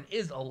Baron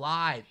is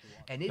alive,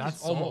 and it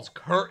is almost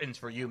curtains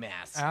for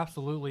UMass.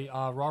 Absolutely.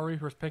 Rawr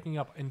Reaper's picking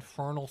up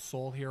Infernal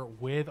Soul here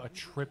with a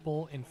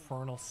triple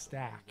Infernal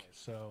stack.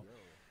 So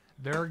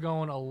they're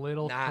going a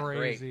little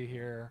crazy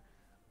here.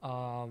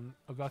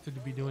 About to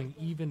be doing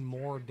even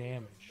more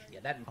damage. Yeah,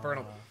 that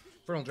Infernal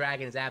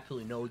Dragon is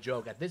absolutely no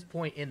joke. At this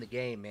point in the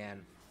game,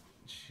 man.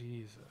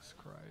 Jesus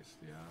Christ.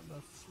 Yeah,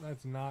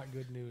 that's not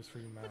good news for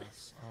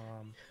UMass.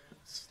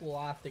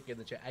 Slothic in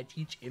the chat. I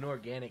teach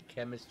inorganic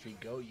chemistry.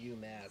 Go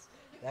UMass.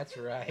 That's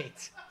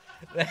right.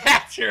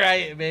 That's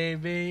right,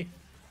 baby.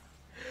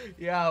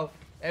 Yo,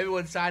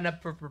 everyone sign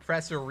up for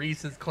Professor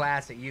Reese's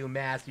class at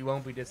UMass. You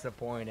won't be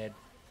disappointed.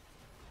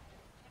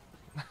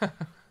 I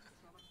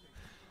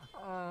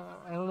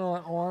don't know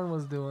what Orn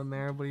was doing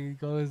there, but he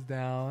goes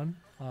down.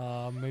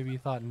 Maybe he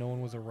thought no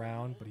one was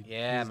around, but he's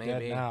maybe.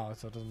 dead now,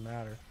 so it doesn't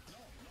matter.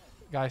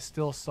 Guy's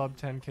still sub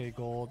 10k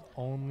gold.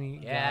 Only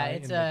Yeah, guy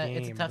it's in the game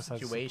it's a tough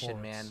besides situation,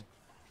 supports. man.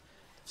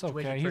 It's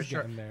okay, he's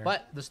getting there.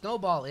 But the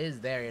snowball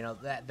is there, you know.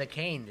 The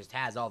Kayn just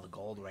has all the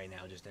gold right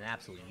now, just an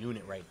absolute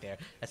unit right there,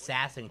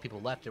 assassinating people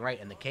left and right.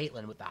 And the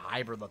Caitlyn with the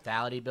hybrid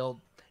lethality build,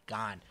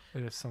 gone.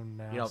 It is so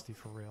nasty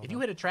for real. If you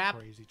hit a trap,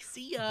 crazy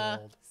see ya.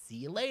 build. See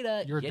you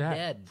later. You're dead.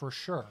 dead for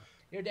sure.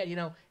 You're dead. You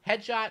know,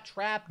 headshot,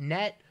 trap,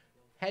 net,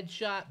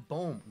 headshot,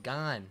 boom,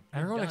 gone.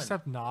 You're Everyone done.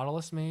 except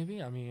Nautilus,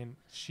 maybe. I mean,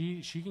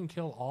 she can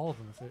kill all of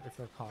them if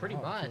they're caught. Pretty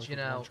out, much, you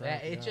with one know.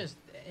 track, It's just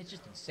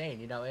insane.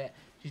 You know,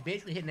 she's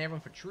basically hitting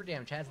everyone for true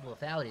damage, has the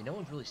lethality. No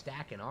one's really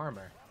stacking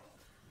armor.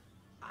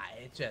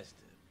 It just,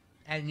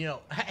 and you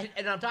know,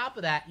 and on top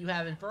of that, you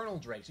have Infernal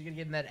Drake, so you're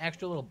gonna get that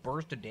extra little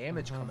burst of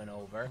damage coming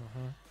over.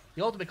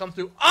 The ultimate comes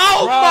through.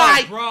 Oh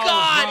my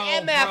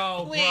God,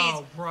 MF,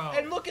 please!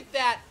 And look at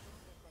that.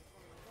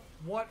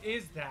 What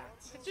is that?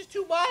 It's just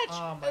too much.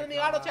 Oh And my then the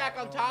auto God. attack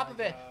on top of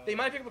it. They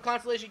might pick up a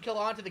Constellation kill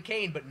onto the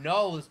Kayn, but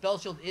no, the spell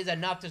shield is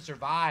enough to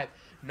survive.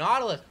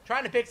 Nautilus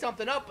trying to pick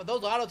something up, but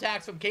those auto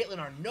attacks from Caitlyn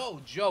are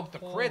no joke. The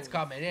crits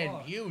coming in,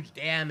 huge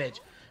damage.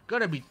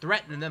 Gonna be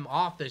threatening them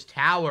off this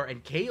tower,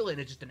 and Caitlyn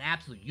is just an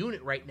absolute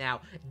unit right now,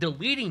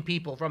 deleting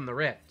people from the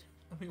rift.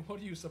 I mean, what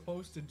are you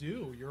supposed to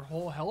do? Your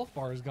whole health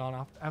bar is gone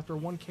off after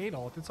 1k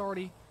ult. It's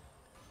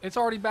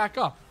already back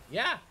up.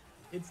 Yeah,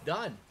 it's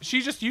done.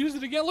 She just used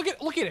it again. Look at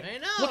it. I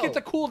know. Look at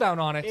the cooldown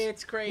on it.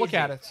 It's crazy. Look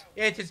at it.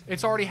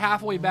 It's already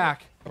halfway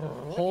back.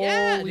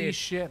 Holy dude.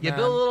 shit, You man.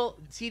 build a little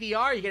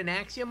CDR, you get an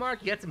Axiom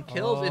mark, you get some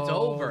kills, it's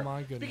over. My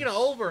goodness. Speaking of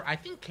over, I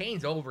think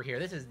Kane's over here.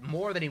 This is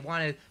more than he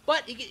wanted,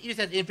 but he just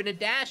has infinite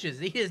dashes.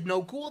 He has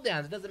no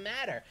cooldowns. It doesn't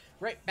matter.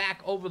 Right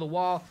back over the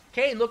wall.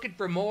 Kane looking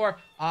for more.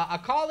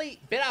 Akali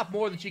bit off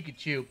more than she could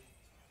chew.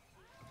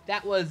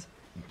 That was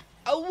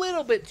a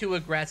little bit too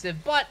aggressive,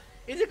 but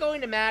is it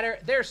going to matter?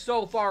 They're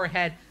so far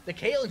ahead. The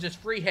Caitlyn's just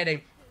free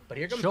hitting, but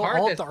here comes She'll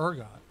ult Karthus. the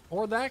Urgot.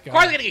 Or that guy.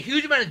 Karthus getting a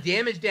huge amount of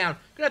damage down.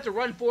 Gonna have to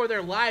run for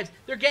their lives.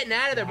 They're getting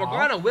out of there.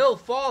 Morgana will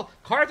fall.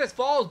 Karthus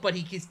falls, but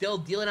he's still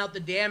dealing out the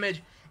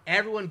damage.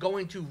 Everyone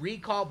going to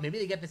recall. Maybe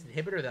they get this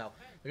inhibitor, though.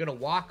 They're gonna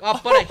walk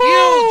up, but a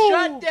huge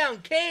shutdown.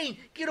 Kane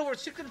get over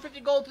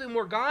 650 gold to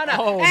Morgana.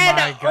 Oh and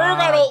my Urgot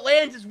God. ult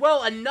lands as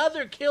well.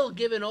 Another kill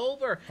given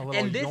over. A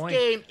little And this yoink.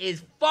 game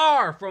is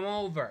far from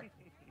over.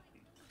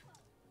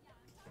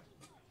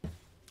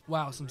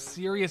 Wow, some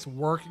serious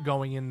work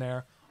going in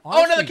there. Oh,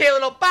 another Honestly,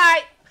 Caitlyn ult.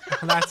 Bye.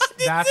 That's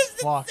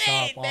It's fucked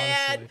insane, up,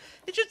 man. honestly.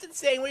 It's just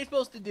insane. What are you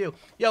supposed to do?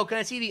 Yo, can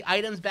I see the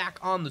items back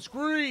on the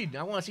screen?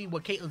 I want to see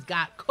what Caitlyn's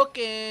got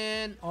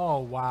cooking. Oh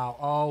wow!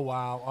 Oh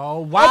wow!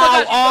 Oh my wow!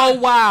 God, Oh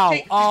wow!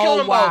 She's killing Oh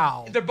them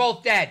wow! both. They're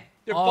both dead.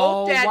 They're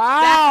Oh, both dead.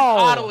 wow.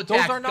 That's an auto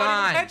attack. Those are not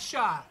Gone. even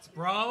headshots,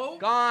 bro.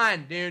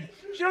 Gone, dude.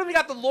 She don't even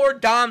got the Lord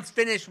Dom's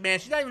finish, man.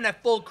 She's not even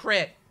at full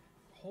crit.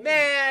 Holy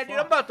Man, dude,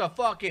 I'm fuck. about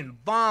to fucking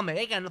vomit.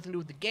 Ain't got nothing to do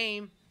with the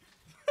game.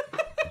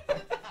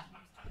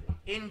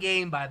 In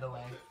game, by the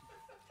way.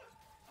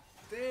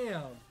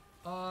 Damn.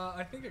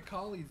 I think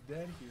Akali's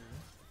dead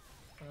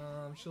here.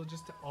 She'll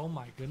just. Oh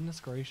my goodness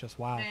gracious!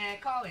 Wow. Man,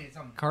 Kali is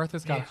some.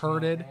 Karthus got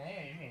hurted.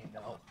 Hey,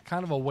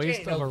 Kind of a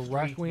waste know of a the streets,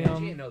 man. She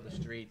requiem. ain't know the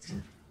streets.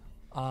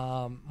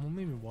 Well,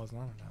 maybe it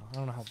wasn't. I don't know. I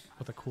don't know how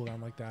with a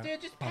cooldown like that.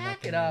 Dude, just on that pack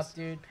it thing up, is.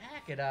 dude.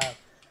 Pack it up.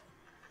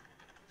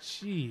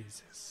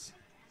 Jesus.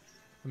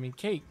 I mean,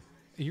 Kate,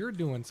 you're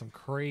doing some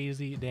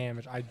crazy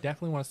damage. I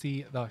definitely want to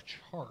see the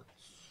charts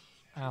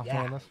out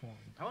Yeah. on this one.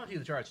 I want to see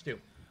the charts too.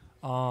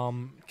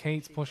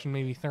 Kate's pushing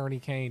maybe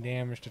 30k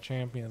damage to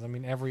champions. I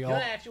mean, every You know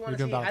ult, what I actually you're want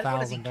to doing see? about I just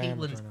want to see 1,000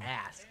 damage Caitlyn's right now.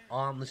 ass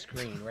on the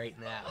screen right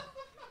now.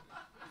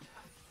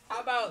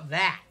 How about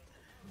that?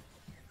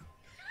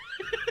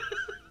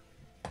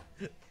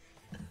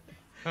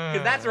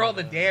 Because that's where all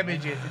the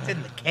damage is. It's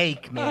in the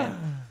cake, man.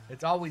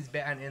 It's always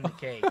been in the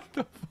cake.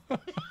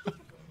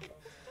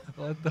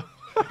 What the?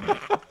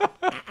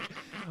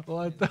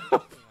 What the?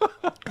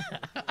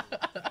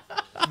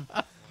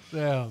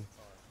 Damn.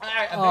 All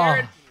right,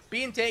 Baron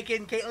being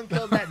taken. Caitlyn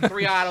killed that in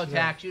 3 auto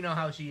attacks. You know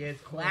how she is.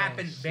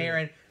 Clapping shit.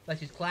 Baron like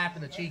she's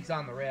clapping the cheeks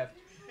on the rift.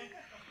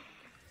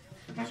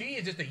 She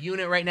is just a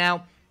unit right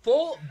now.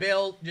 Full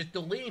build, just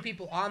deleting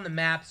people on the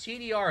map.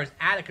 CDR is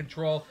out of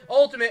control.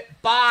 Ultimate,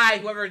 bye.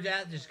 Whoever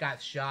that just got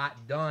shot.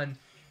 Done.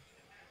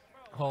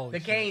 Holy The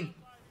shit. Kane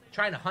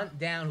trying to hunt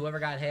down whoever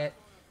got hit.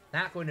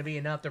 Not going to be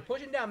enough. They're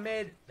pushing down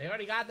mid. They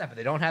already got that, but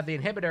they don't have the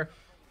inhibitor.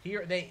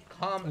 Here they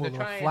come. A little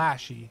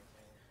flashy.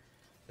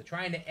 They're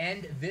trying to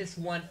end this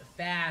one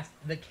fast.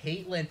 The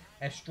Caitlyn,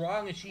 as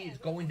strong as she is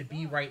going to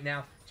be right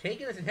now,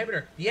 taking this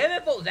inhibitor. The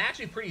MFO is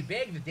actually pretty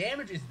big. The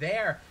damage is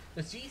there.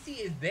 The CC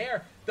is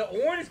there. The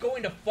Ornn is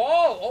going to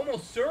fall,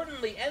 almost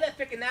certainly. MF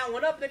picking that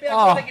one up. They'd be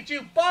able to take it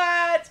you,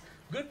 but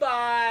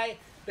goodbye.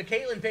 The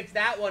Caitlyn picks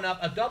that one up.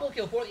 A double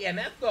kill for the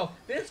MF, though.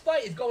 This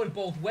fight is going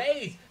both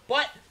ways,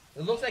 but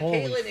it looks like Holy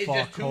Caitlyn is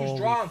just fuck, too holy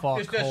strong. fuck,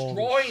 Just holy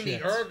destroying the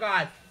shit.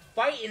 Urgot.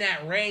 Fighting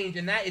at range,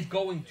 and that is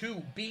going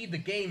to be the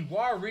game.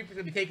 Rawr Reaper's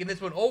going to be taking this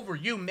one over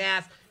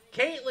UMass.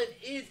 Caitlyn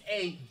is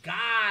a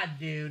god,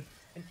 dude.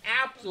 An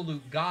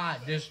absolute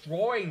god.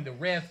 Destroying the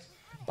Rift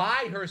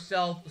by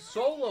herself.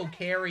 Solo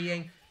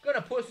carrying. Going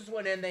to push this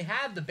one in. They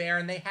have the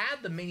Baron. They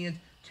have the minions.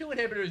 2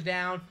 inhibitors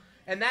down.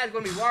 And that is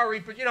going to be Rawr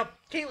Reaper. You know,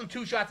 Caitlyn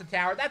 2 shots at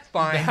tower. That's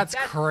fine. That's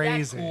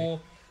crazy. That's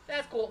cool.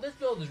 That's cool. This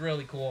build is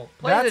really cool.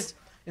 Play That's- this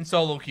in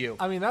solo queue.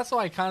 I mean, that's what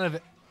I kind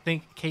of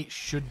think Kate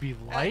should be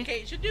like.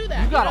 Okay, should do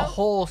that. You got know? a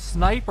whole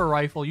sniper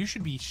rifle. You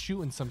should be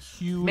shooting some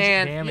huge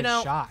Man, you damage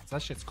know, shots.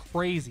 That shit's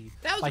crazy.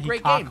 That was like a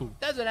great Hikaku. game.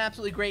 That was an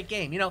absolutely great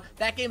game. You know,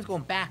 that game's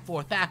going back,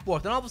 forth,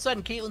 and all of a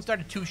sudden, Caitlyn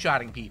started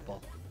 2-shotting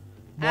people.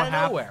 Out of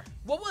happened? nowhere.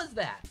 What was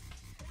that?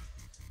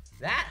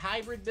 That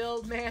hybrid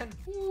build, man.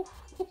 Woo,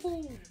 hoo,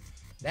 hoo.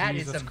 That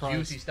is Jesus some Christ.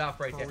 juicy stuff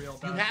right For there. real,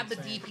 You that's have the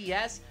insane.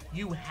 DPS,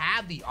 you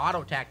have the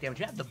auto attack damage,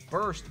 you have the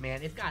burst,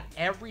 man. It's got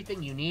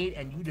everything you need,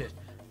 and you just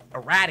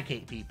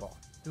eradicate people.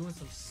 Doing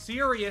some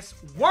serious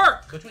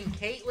work. Between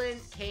Caitlyn,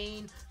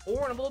 Kane,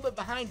 or a little bit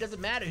behind,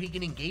 doesn't matter. He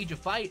can engage a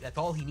fight. That's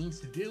all he needs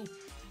to do.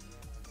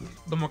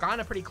 The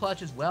Morgana pretty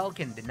clutch as well,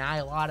 can deny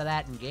a lot of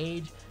that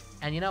engage.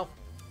 And you know,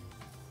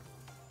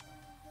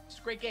 it's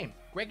a great game.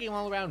 Great game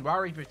all around.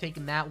 Rawr Reaper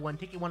taking that one,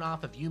 taking one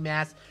off of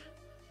UMass,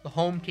 the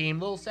home team. A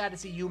little sad to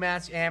see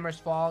UMass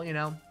Amherst fall, you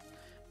know,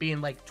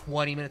 being like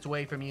 20 minutes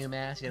away from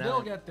UMass, you know.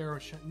 They'll get there.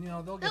 You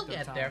know, they'll They'll get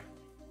get time. there.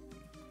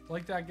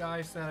 Like that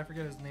guy said, I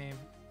forget his name.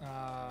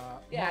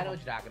 Yeah, I know what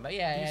you're talking about.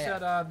 Yeah, He yeah,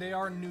 said they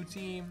are a new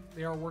team.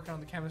 They are working on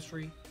the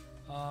chemistry.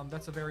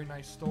 That's a very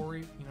nice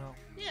story. You know,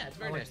 yeah, it's I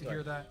very like nice to story.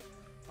 hear that.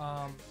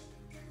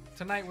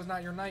 Tonight was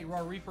not your night,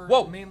 Rawr Reaper.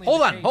 Whoa, mainly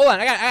hold the on, Kate. hold on.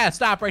 I gotta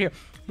stop right here.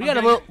 We got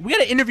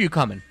an interview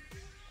coming.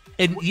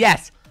 And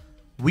yes,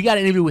 we got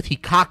an interview with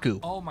Hikaku.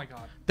 Oh my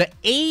god. The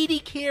 80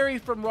 carry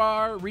from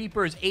Rawr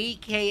Reapers,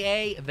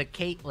 aka the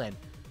Caitlyn.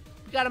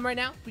 We got him right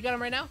now. We got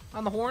him right now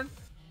on the horn.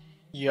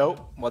 Yo,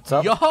 what's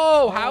up? Yo,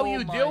 how Oh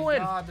you my doing?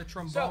 God, the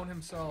trombone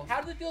himself.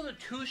 How does it feel to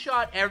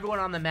 2-shot everyone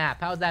on the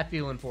map? How's that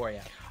feeling for you?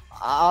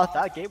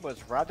 That game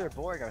was rather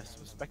boring. I was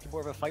expecting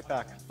more of a fight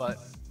back, but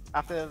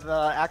after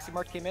the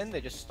Axiom came in, they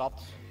just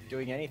stopped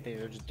doing anything.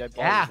 They're just dead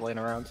bodies laying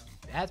around.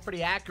 That's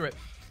pretty accurate.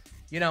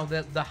 You know,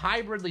 the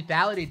hybrid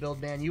lethality build,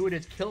 man, you were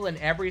just killing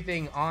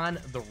everything on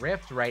the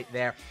Rift right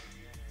there.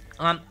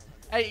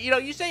 You know,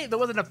 you say there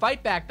wasn't a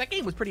fight back. That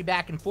game was pretty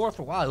back and forth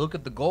for a while. Look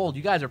at the gold.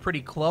 You guys are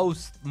pretty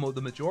close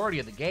the majority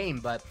of the game,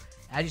 but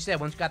as you said,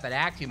 once you got that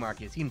Axiom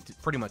mark, it seemed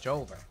pretty much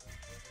over.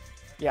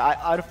 Yeah,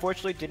 I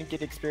unfortunately didn't get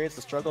to experience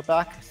the struggle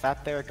back.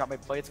 Sat there, got my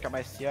plates, got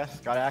my CS,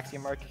 got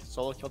Axiom mark,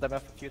 solo killed MF a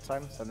few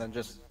times, and then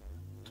just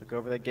took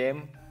over the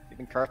game.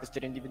 Even Karthus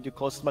didn't even do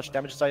close as much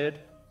damage as I did.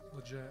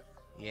 Legit.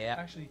 Yeah.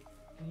 Actually,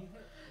 can you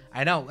hit?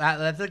 I know.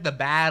 That's like the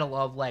battle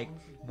of like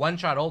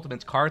one-shot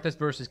ultimates, Karthus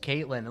versus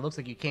Caitlyn. It looks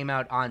like you came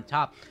out on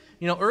top.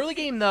 You know, early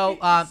game though,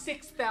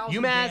 6,000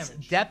 UMass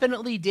damage.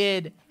 definitely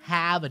did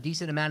have a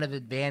decent amount of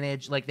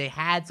advantage. Like they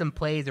had some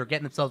plays, they were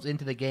getting themselves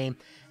into the game.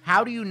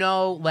 How do you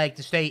know, like,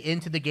 to stay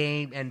into the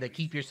game and to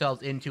keep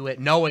yourselves into it,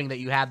 knowing that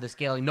you have the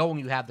scaling, knowing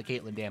you have the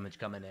Caitlyn damage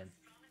coming in?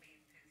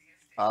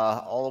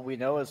 All we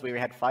know is we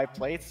had 5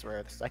 plates.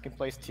 We're the second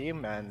place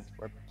team, and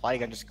we're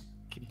planning on just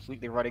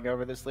completely running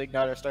over this league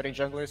now that our starting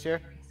junglers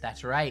here.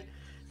 That's right.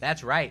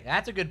 That's right.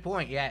 That's a good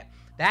point. Yeah,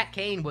 that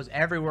Kane was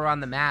everywhere on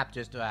the map,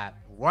 just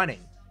running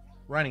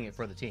it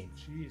for the team.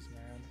 Jeez,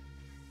 man.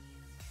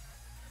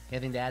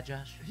 Anything to add,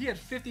 Josh? He had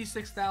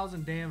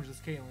 56,000 damage as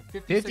Caitlyn.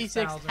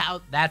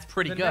 56,000. That's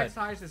pretty the good. next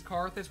highest is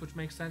Karthus, which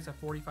makes sense at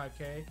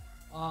 45k.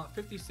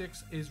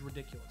 56 is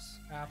ridiculous.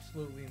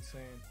 Absolutely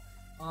insane.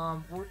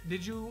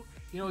 Did you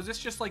know, is this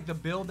just like the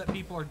build that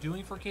people are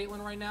doing for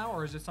Caitlyn right now,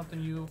 or is it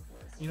something you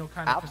know,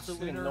 kind of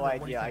Absolutely considered, no or what do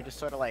you idea. I think? just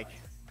sort of like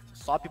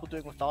saw people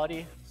doing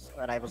lethality,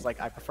 and I was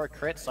like, I prefer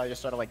crit, so I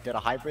just sort of like did a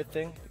hybrid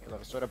thing because I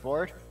was sort of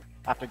bored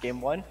after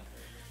game 1.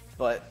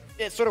 But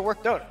it sort of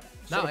worked out.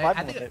 No, Sort of I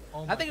vibing think with it,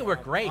 Oh I my think it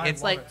worked God. great. I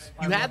It's love like it.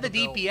 I you love have the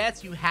the build.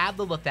 DPS, you have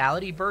the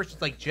lethality burst.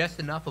 It's like just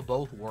enough of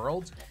both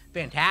worlds.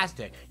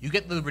 Fantastic. You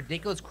get the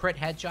ridiculous crit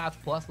headshots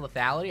plus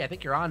lethality. I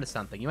think you're onto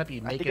something. You might be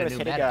I think making it a was new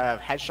hitting meta.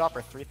 a headshot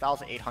for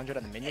 3,800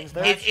 on the minions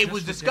there. It just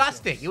was ridiculous.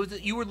 disgusting. It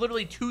was you were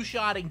literally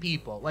two-shotting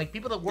people, like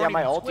people that Yeah, weren't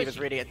my even ulti was squishy.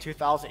 rating at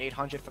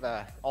 2,800 for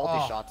the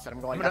ulti Oh. shots, and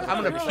I'm going. I'm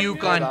gonna that's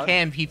puke well on done.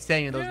 Cam. Keep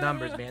saying those Yeah,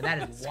 numbers, man.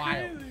 That is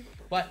wild. crazy.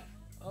 But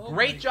Oh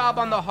great my job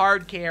on God. the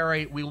hard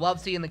carry. We love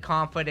seeing the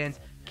confidence.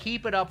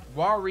 Keep it up.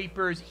 Rawr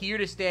Reapers here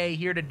to stay,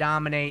 here to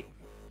dominate.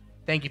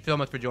 Thank you so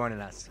much for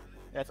joining us.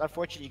 Yeah, it's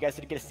unfortunate you guys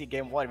didn't get to see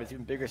game 1. It was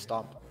even bigger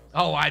stomp.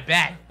 Oh, I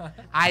bet.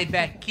 I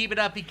bet. Keep it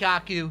up,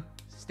 Hikaku.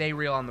 Stay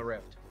real on the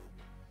Rift.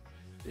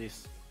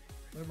 Peace.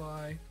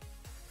 Bye-bye.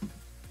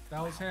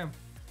 That was him.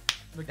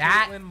 The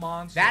That- Caitlyn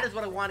monster. That is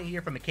what I want to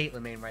hear from a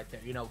Caitlyn main right there.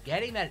 You know,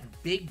 getting that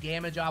big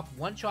damage off,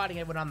 one-shotting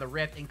everyone on the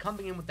Rift, and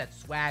coming in with that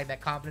swag,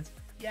 that confidence.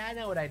 Yeah, I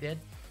know what I did.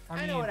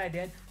 I know mean- what I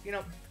did. You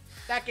know,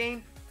 that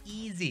game,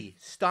 easy.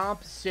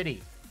 Stomp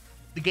City.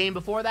 The game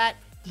before that,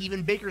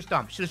 even bigger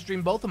stomp. Should have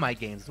streamed both of my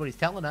games. That's what he's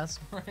telling us.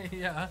 Right,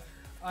 yeah.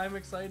 I'm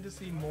excited to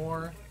see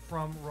more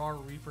from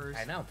Rawr Reapers.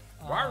 I know.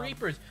 Rawr Um,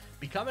 Reapers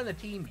becoming the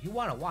team you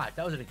want to watch.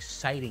 That was an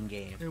exciting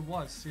game. It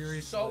was,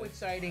 seriously. So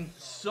exciting,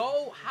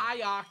 so high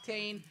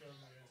octane.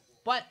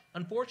 But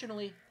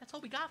unfortunately, that's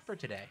all we got for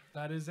today.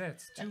 That is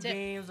it. Two That's it.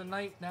 games a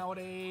night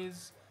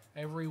nowadays,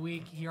 every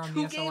week here on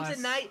Two the SLS. games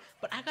a night,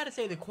 but I gotta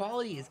say the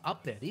quality is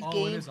up there. These Oh, it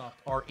games is up.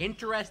 are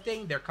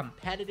interesting, they're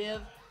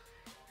competitive,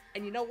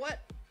 and you know what?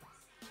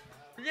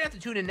 You're gonna have to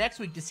tune in next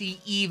week to see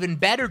even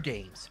better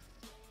games.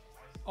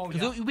 Oh,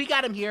 Because yeah. we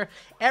got them here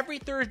every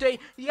Thursday.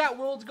 You got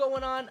Worlds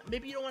going on.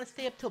 Maybe you don't want to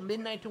stay up till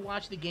midnight to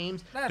watch the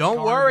games. That's Don't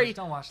garbage. worry.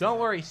 Don't watch Don't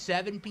that. worry.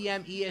 7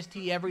 p.m.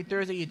 EST every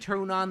Thursday. You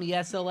turn on the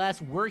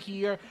SLS. We're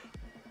here.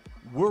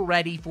 We're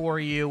ready for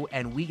you,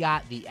 and we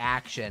got the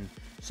action.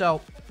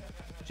 So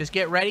just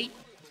get ready.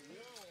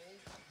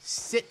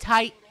 Sit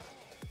tight,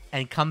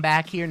 and come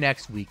back here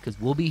next week because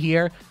we'll be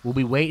here. We'll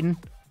be waiting.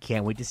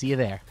 Can't wait to see you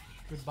there.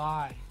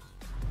 Goodbye.